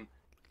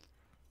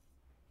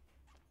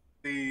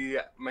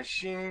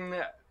machine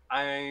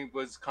I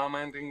was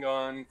commenting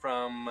on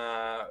from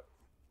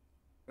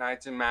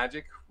Knights and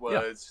Magic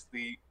was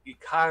the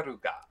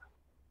Ikaruga.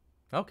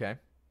 Okay.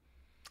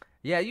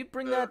 Yeah, you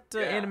bring that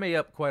anime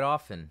up quite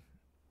often.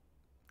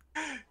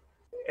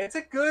 It's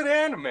a good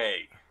anime.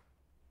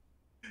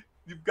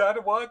 You've got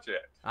to watch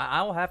it.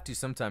 I'll have to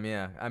sometime,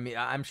 yeah. I mean,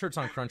 I'm sure it's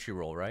on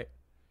Crunchyroll, right?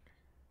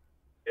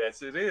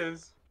 Yes, it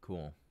is.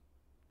 Cool.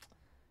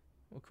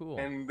 Well, cool.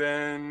 And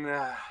then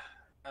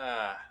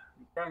I'm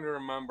trying to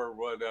remember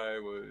what I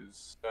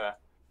was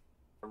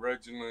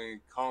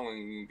originally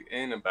calling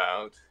in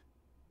about.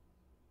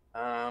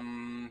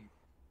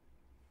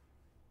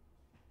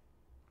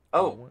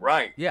 Oh,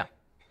 right. Yeah.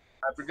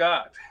 I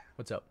forgot.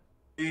 What's up?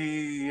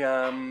 The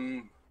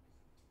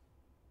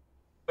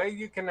way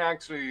you can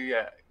actually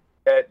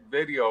get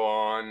video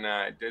on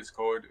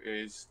Discord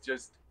is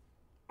just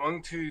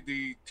going to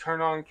the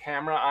turn on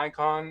camera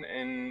icon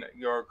in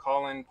your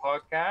call-in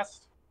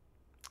podcast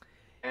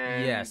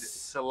and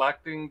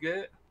selecting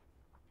it.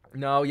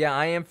 No, yeah,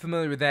 I am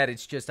familiar with that.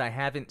 It's just I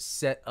haven't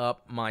set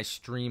up my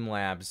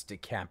Streamlabs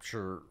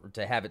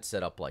to have it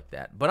set up like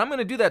that. But I'm going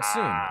to do that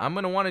soon. I'm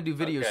going to want to do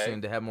video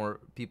soon to have more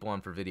people on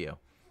for video.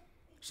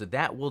 So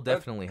that will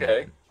definitely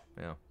happen.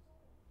 Yeah.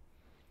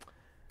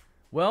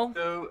 Well,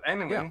 so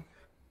anyway,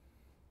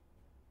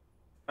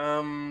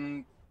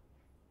 anything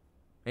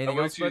I else,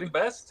 wish you buddy? the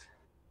best.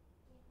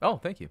 Oh,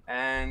 thank you.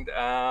 And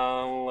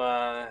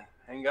I'll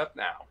hang up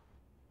now.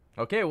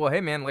 Okay, well,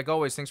 hey, man, like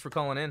always, thanks for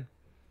calling in.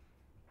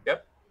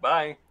 Yep,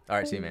 bye. All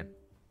right, see you, man.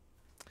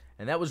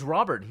 And that was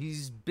Robert.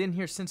 He's been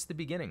here since the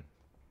beginning.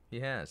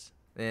 He has.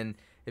 And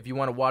if you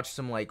want to watch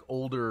some, like,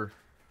 older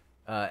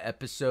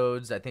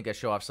episodes, I think I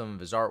show off some of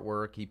his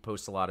artwork. He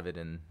posts a lot of it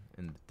in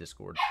the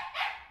Discord.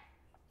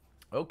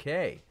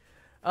 Okay.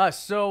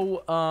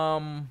 So,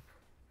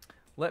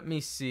 let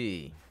me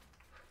see.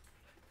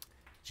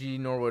 G.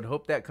 Norwood,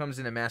 hope that comes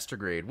in a master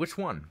grade. Which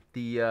one?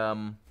 The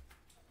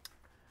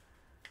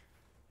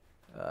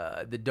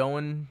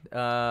Doan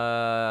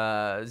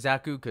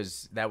Zaku,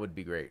 because that would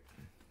be great.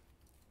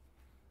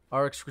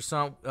 RX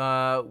Croissant,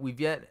 we've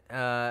yet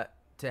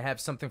to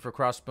have something for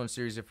Crossbone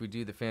series. If we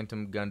do the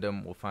Phantom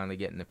Gundam, we'll finally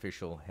get an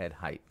official head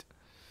height.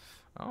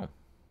 Oh.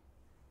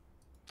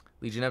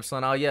 Legion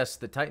Epsilon, oh yes,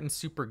 the Titan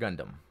Super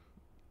Gundam.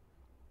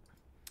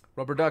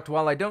 Rubber Duct,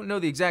 while I don't know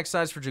the exact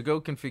size for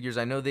Chogokin figures,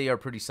 I know they are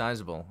pretty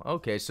sizable.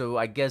 Okay, so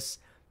I guess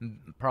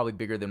probably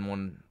bigger than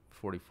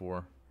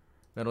 144.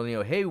 Metal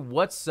Neo, hey,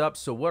 what's up?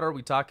 So what are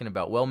we talking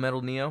about? Well,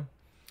 Metal Neo,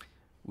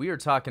 we are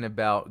talking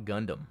about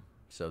Gundam.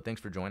 So thanks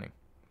for joining.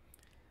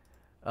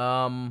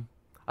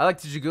 I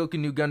like the Chogokin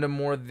New Gundam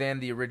more than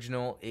the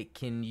original. It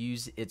can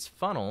use its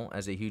funnel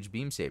as a huge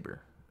beam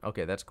saber.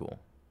 Okay, that's cool.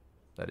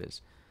 That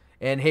is.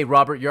 And hey,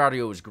 Robert, your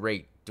audio was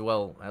great.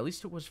 Well, at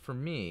least it was for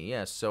me.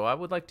 Yes, so I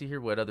would like to hear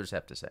what others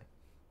have to say.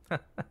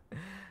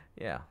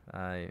 Yeah,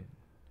 I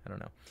don't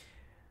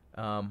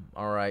know.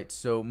 All right,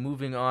 so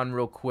moving on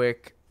real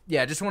quick.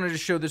 Yeah, I just wanted to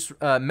show this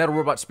Metal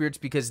Robot Spirits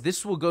because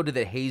this will go to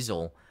the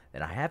Hazel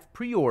that I have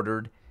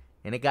pre-ordered,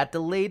 and it got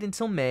delayed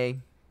until May.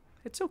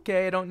 It's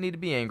okay, I don't need to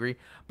be angry.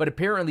 But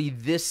apparently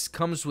this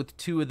comes with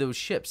 2 of those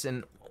ships,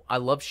 and I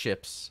love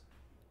ships.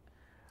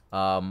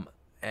 And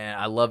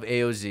I love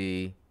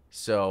AOZ,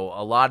 so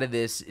a lot of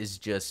this is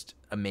just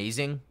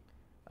amazing.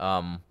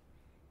 I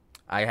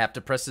have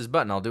to press this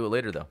button. I'll do it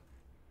later, though,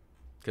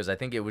 because I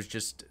think it was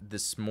just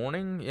this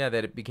morning, yeah,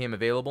 that it became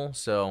available,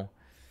 so...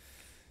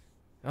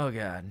 Oh,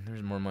 God,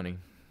 there's more money.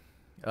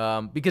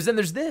 Because then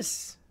there's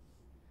this.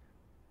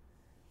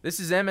 This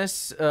is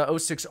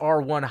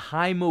MS-06R1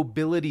 High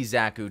Mobility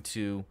Zaku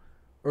 2,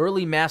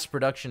 early mass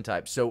production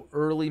type. So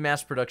early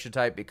mass production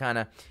type, it kind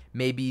of,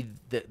 maybe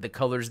the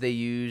colors they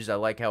use. I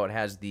like how it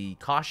has the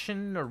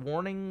caution or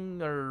warning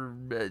or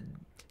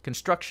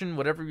construction,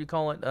 whatever you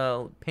call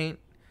it, paint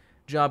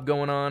job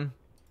going on.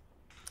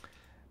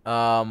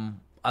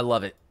 I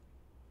love it.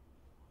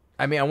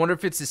 I mean, I wonder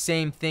if it's the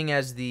same thing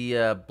as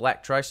the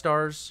Black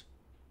Tri-Stars.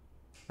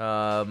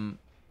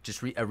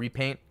 Just a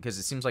repaint, because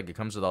it seems like it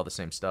comes with all the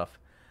same stuff.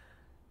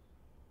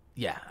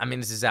 Yeah, I mean,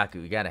 it's a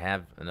Zaku. You got to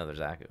have another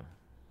Zaku.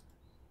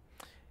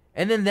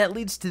 And then that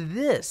leads to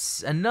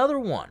this. Another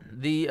one.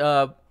 The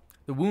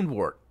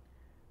Woundwort.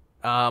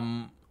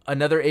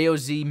 Another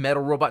AOZ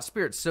Metal Robot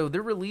Spirits. So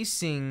they're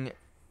releasing,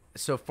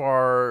 so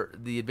far,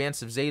 the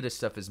Advance of Zeta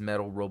stuff is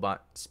Metal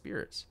Robot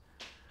Spirits.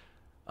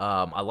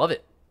 I love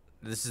it.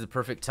 This is the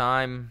perfect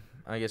time,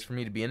 I guess, for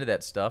me to be into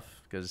that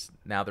stuff, because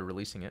now they're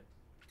releasing it.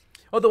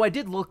 Although I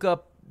did look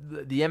up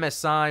the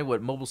MSI,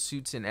 what Mobile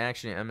Suits in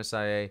Action and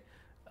MSIA,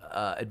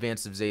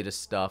 Advance of Zeta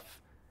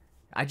stuff.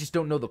 I just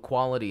don't know the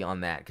quality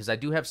on that, because I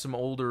do have some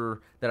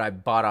older, that I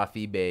bought off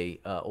eBay,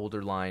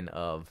 older line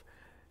of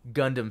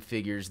Gundam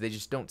figures. They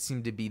just don't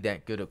seem to be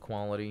that good a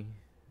quality.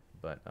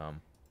 But,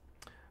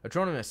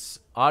 Atronimus,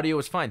 audio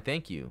is fine,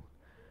 thank you.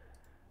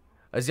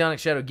 Azionic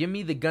Shadow, give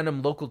me the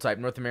Gundam local type,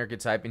 North American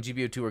type, in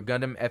GBO2 or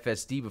Gundam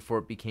FSD before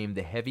it became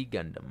the Heavy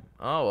Gundam.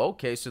 Oh,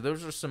 okay, so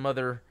those are some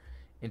other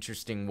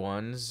interesting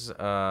ones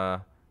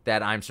that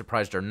I'm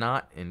surprised are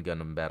not in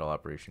Gundam Battle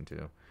Operation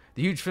 2.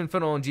 The huge fin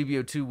funnel in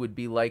GBO2 would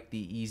be like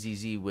the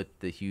EZZ with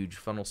the huge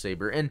funnel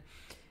saber, and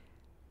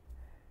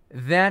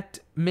that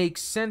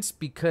makes sense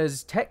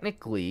because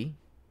technically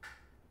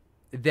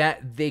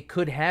that they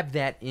could have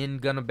that in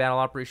Gundam Battle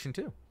Operation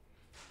 2.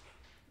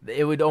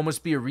 It would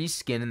almost be a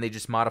reskin, and they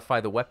just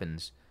modify the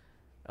weapons.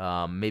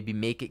 Maybe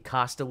make it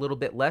cost a little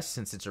bit less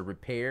since it's a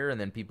repair,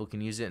 and then people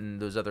can use it in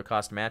those other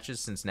cost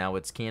matches since now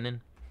it's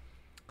canon.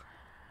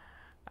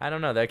 I don't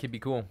know. That could be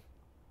cool.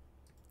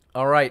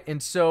 All right,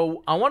 and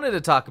so I wanted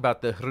to talk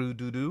about the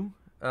Hrududu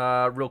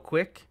real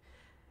quick.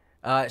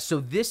 So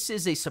this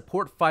is a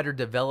support fighter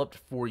developed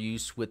for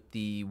use with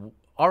the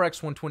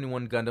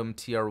RX-121 Gundam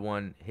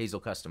TR-1 Hazel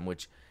Custom,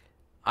 which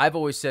I've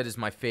always said is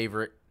my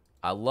favorite.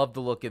 I love the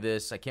look of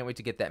this. I can't wait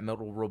to get that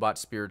Metal Robot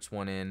Spirits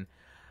one in.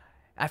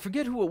 I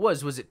forget who it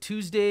was. Was it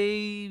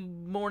Tuesday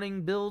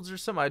Morning Builds or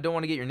something? I don't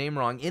want to get your name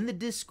wrong. In the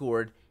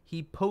Discord,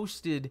 he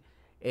posted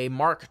a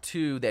Mark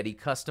II that he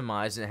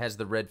customized, and it has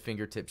the red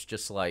fingertips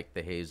just like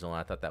the Hazel,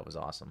 and I thought that was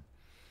awesome.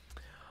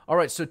 All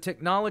right, so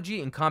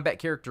technology and combat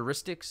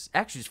characteristics.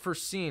 Actually, it's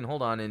first seen,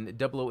 hold on, in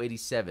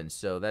 0087,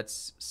 so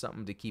that's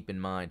something to keep in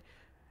mind.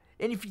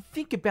 And if you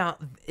think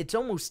about, it's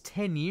almost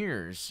 10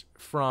 years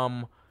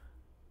from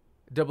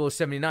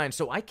 0079,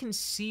 so I can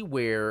see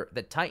where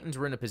the Titans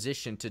were in a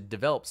position to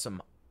develop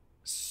some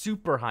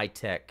super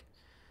high-tech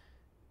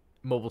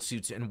mobile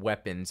suits and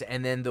weapons,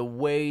 and then the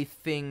way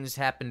things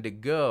happen to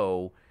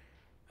go,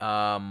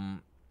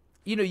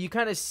 you know, you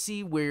kind of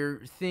see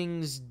where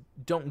things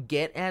don't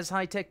get as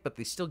high-tech, but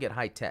they still get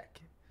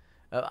high-tech.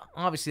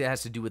 Obviously, that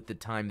has to do with the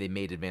time they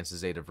made Advance of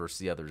Zeta versus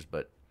the others,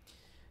 but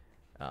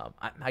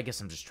I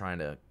guess I'm just trying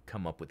to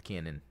come up with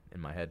canon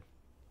in my head.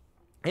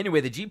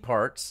 Anyway, the G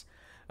parts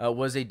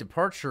was a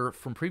departure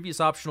from previous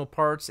optional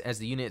parts, as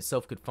the unit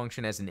itself could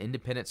function as an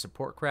independent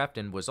support craft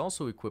and was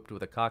also equipped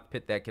with a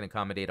cockpit that can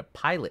accommodate a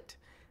pilot.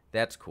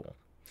 That's cool.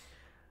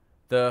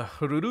 The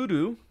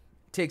Hrududu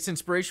takes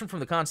inspiration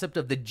from the concept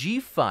of the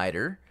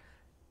G-Fighter.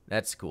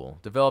 That's cool.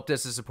 Developed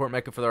as a support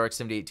mecha for the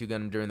RX-78-2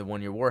 Gundam during the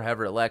one-year war,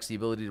 however, it lacks the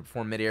ability to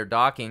perform mid-air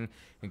docking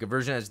and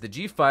conversion as the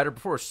G-Fighter.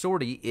 Before a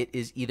sortie, it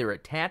is either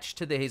attached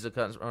to the Hazel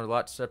Custom or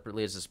locked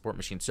separately as a support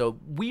machine. So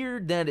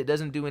weird that it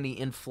doesn't do any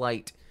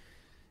in-flight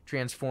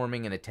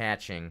transforming and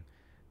attaching,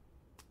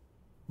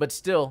 but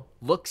still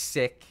looks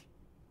sick.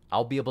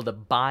 I'll be able to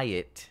buy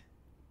it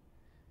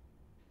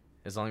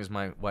as long as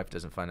my wife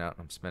doesn't find out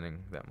I'm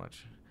spending that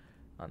much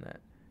on that.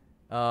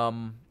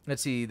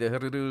 Let's see, the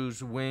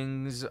Hrududu's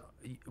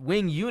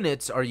wing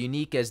units are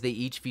unique as they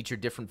each feature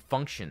different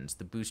functions.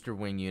 The booster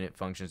wing unit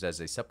functions as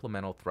a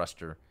supplemental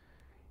thruster,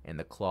 and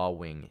the claw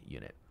wing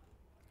unit.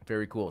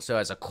 Very cool. So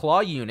as a claw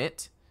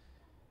unit,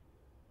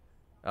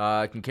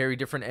 it can carry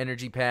different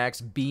energy packs,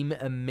 beam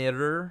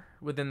emitter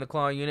within the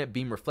claw unit,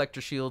 beam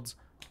reflector shields,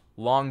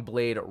 long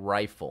blade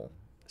rifle.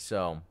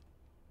 So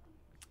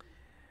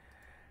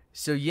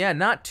yeah,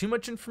 not too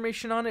much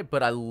information on it,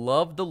 but I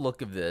love the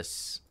look of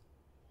this.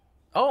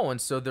 Oh,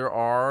 and so there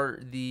are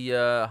the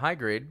high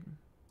grade.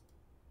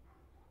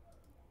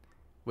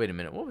 Wait a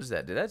minute. What was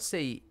that? Did that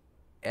say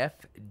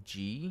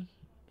FG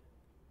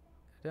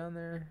down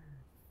there?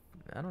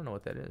 I don't know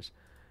what that is.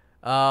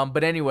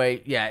 But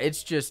anyway, yeah,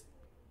 it's just...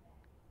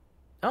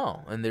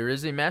 Oh, and there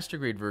is a Master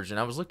Grade version.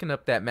 I was looking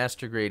up that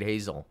Master Grade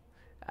Hazel.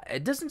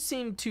 It doesn't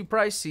seem too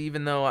pricey,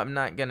 even though I'm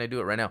not going to do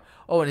it right now.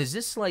 Oh, and is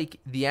this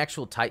like the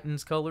actual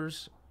Titans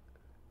colors?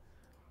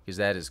 Because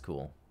that is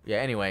cool. Yeah,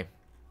 anyway.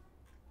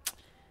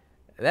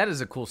 That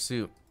is a cool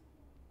suit.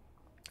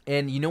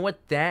 And you know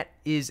what? That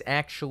is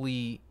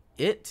actually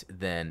it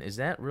then. Is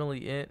that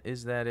really it?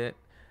 Is that it?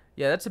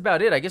 Yeah, that's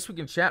about it. I guess we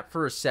can chat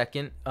for a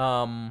second.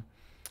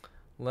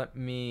 Let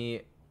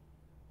me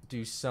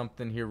do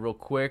something here real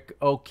quick.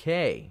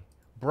 Okay.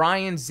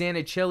 Brian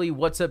Zanichelli,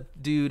 what's up,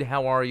 dude?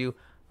 How are you?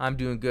 I'm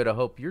doing good. I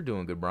hope you're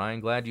doing good, Brian.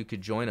 Glad you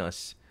could join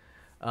us.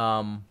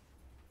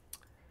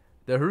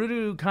 The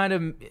Harudu kind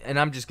of, and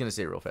I'm just going to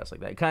say it real fast like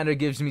that, kind of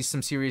gives me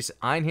some serious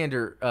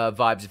Einhander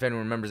vibes, if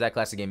anyone remembers that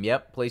classic game.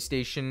 Yep,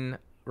 PlayStation,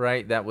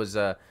 right? That was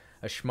a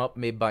shmup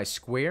made by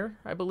Square,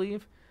 I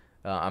believe.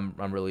 I'm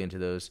really into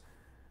those.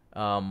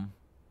 The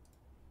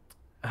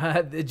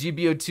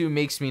GBO2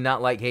 makes me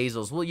not like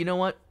Hazels. Well, you know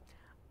what?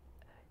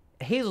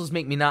 Hazels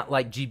make me not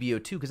like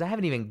GBO2 because I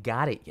haven't even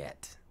got it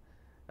yet.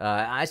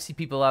 I see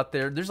people out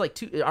there. There's like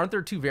two. Aren't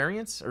there two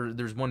variants? Or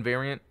there's one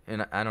variant,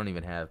 and I don't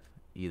even have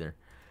either.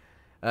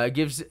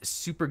 Gives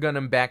Super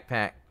Gundam's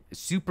backpack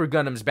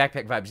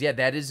vibes. Yeah,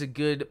 that is a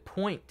good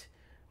point.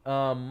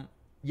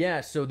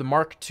 Yeah, so the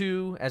Mark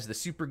II as the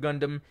Super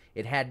Gundam,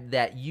 it had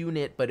that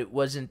unit, but it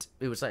wasn't.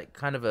 It was like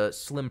kind of a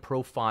slim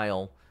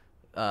profile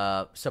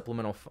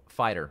supplemental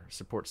fighter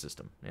support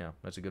system. Yeah,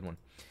 that's a good one.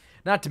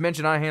 Not to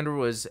mention, Einhander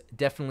was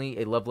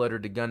definitely a love letter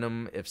to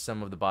Gundam. If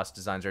some of the boss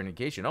designs are an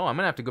indication, I'm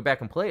gonna have to go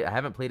back and play it. I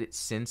haven't played it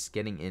since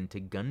getting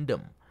into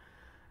Gundam,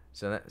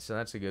 so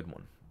that's a good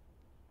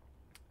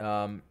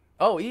one.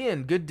 Oh,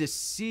 Ian, good to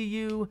see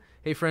you.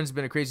 Hey, friends,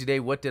 been a crazy day.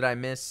 What did I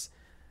miss?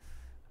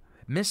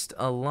 Missed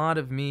a lot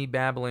of me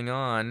babbling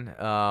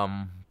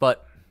on,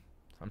 but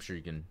I'm sure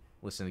you can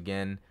listen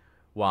again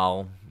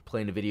while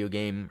playing a video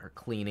game or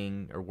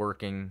cleaning or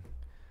working.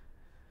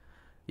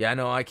 Yeah, I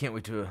know. I can't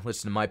wait to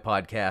listen to my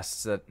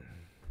podcasts that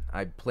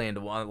I plan to,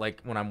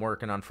 like when I'm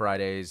working on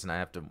Fridays and I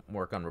have to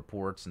work on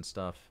reports and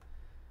stuff.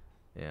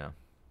 Yeah.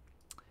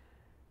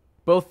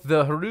 Both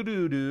the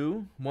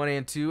Harudu 1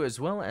 and 2 as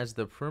well as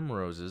the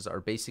Primroses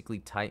are basically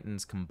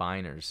Titans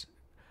combiners.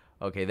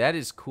 Okay, that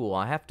is cool.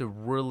 I have to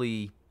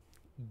really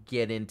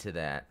get into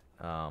that.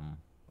 I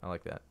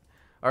like that.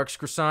 Arcs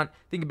Croissant,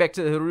 thinking back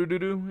to the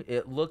Harudu,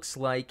 it looks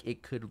like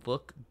it could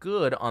look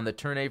good on the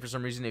Turn A for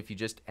some reason if you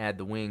just add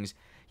the wings.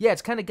 Yeah,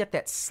 it's kind of got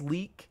that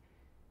sleek,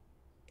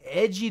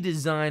 edgy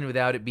design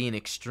without it being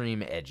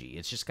extreme edgy.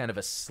 It's just kind of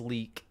a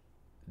sleek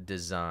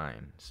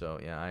design. So,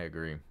 yeah, I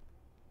agree.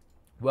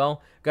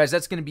 Well, guys,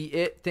 that's going to be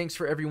it. Thanks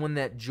for everyone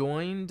that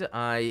joined.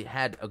 I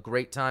had a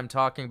great time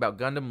talking about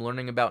Gundam,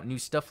 learning about new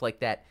stuff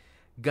like that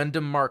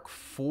Gundam Mark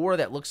IV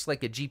that looks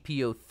like a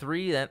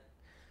GPO3,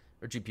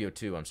 or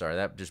GPO2, I'm sorry.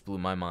 That just blew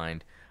my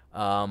mind.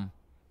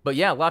 But,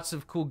 yeah, lots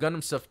of cool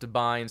Gundam stuff to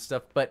buy and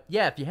stuff. But,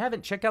 yeah, if you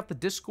haven't, check out the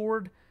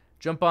Discord.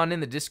 Jump on in.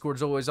 The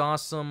Discord's always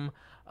awesome.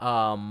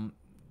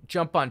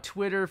 Jump on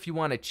Twitter if you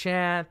want to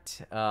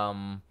chat.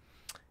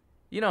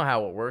 You know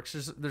how it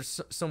works. There's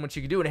so much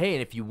you can do. And hey,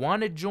 and if you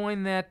want to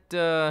join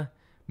that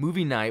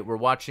movie night, we're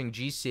watching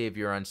G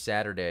Savior on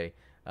Saturday.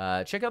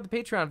 Check out the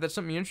Patreon if that's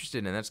something you're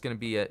interested in. That's going to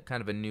be a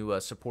kind of a new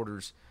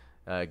supporters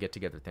get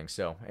together thing.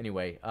 So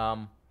anyway,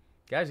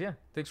 guys, yeah,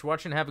 thanks for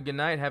watching. Have a good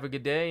night. Have a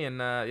good day, and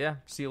yeah,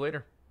 see you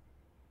later.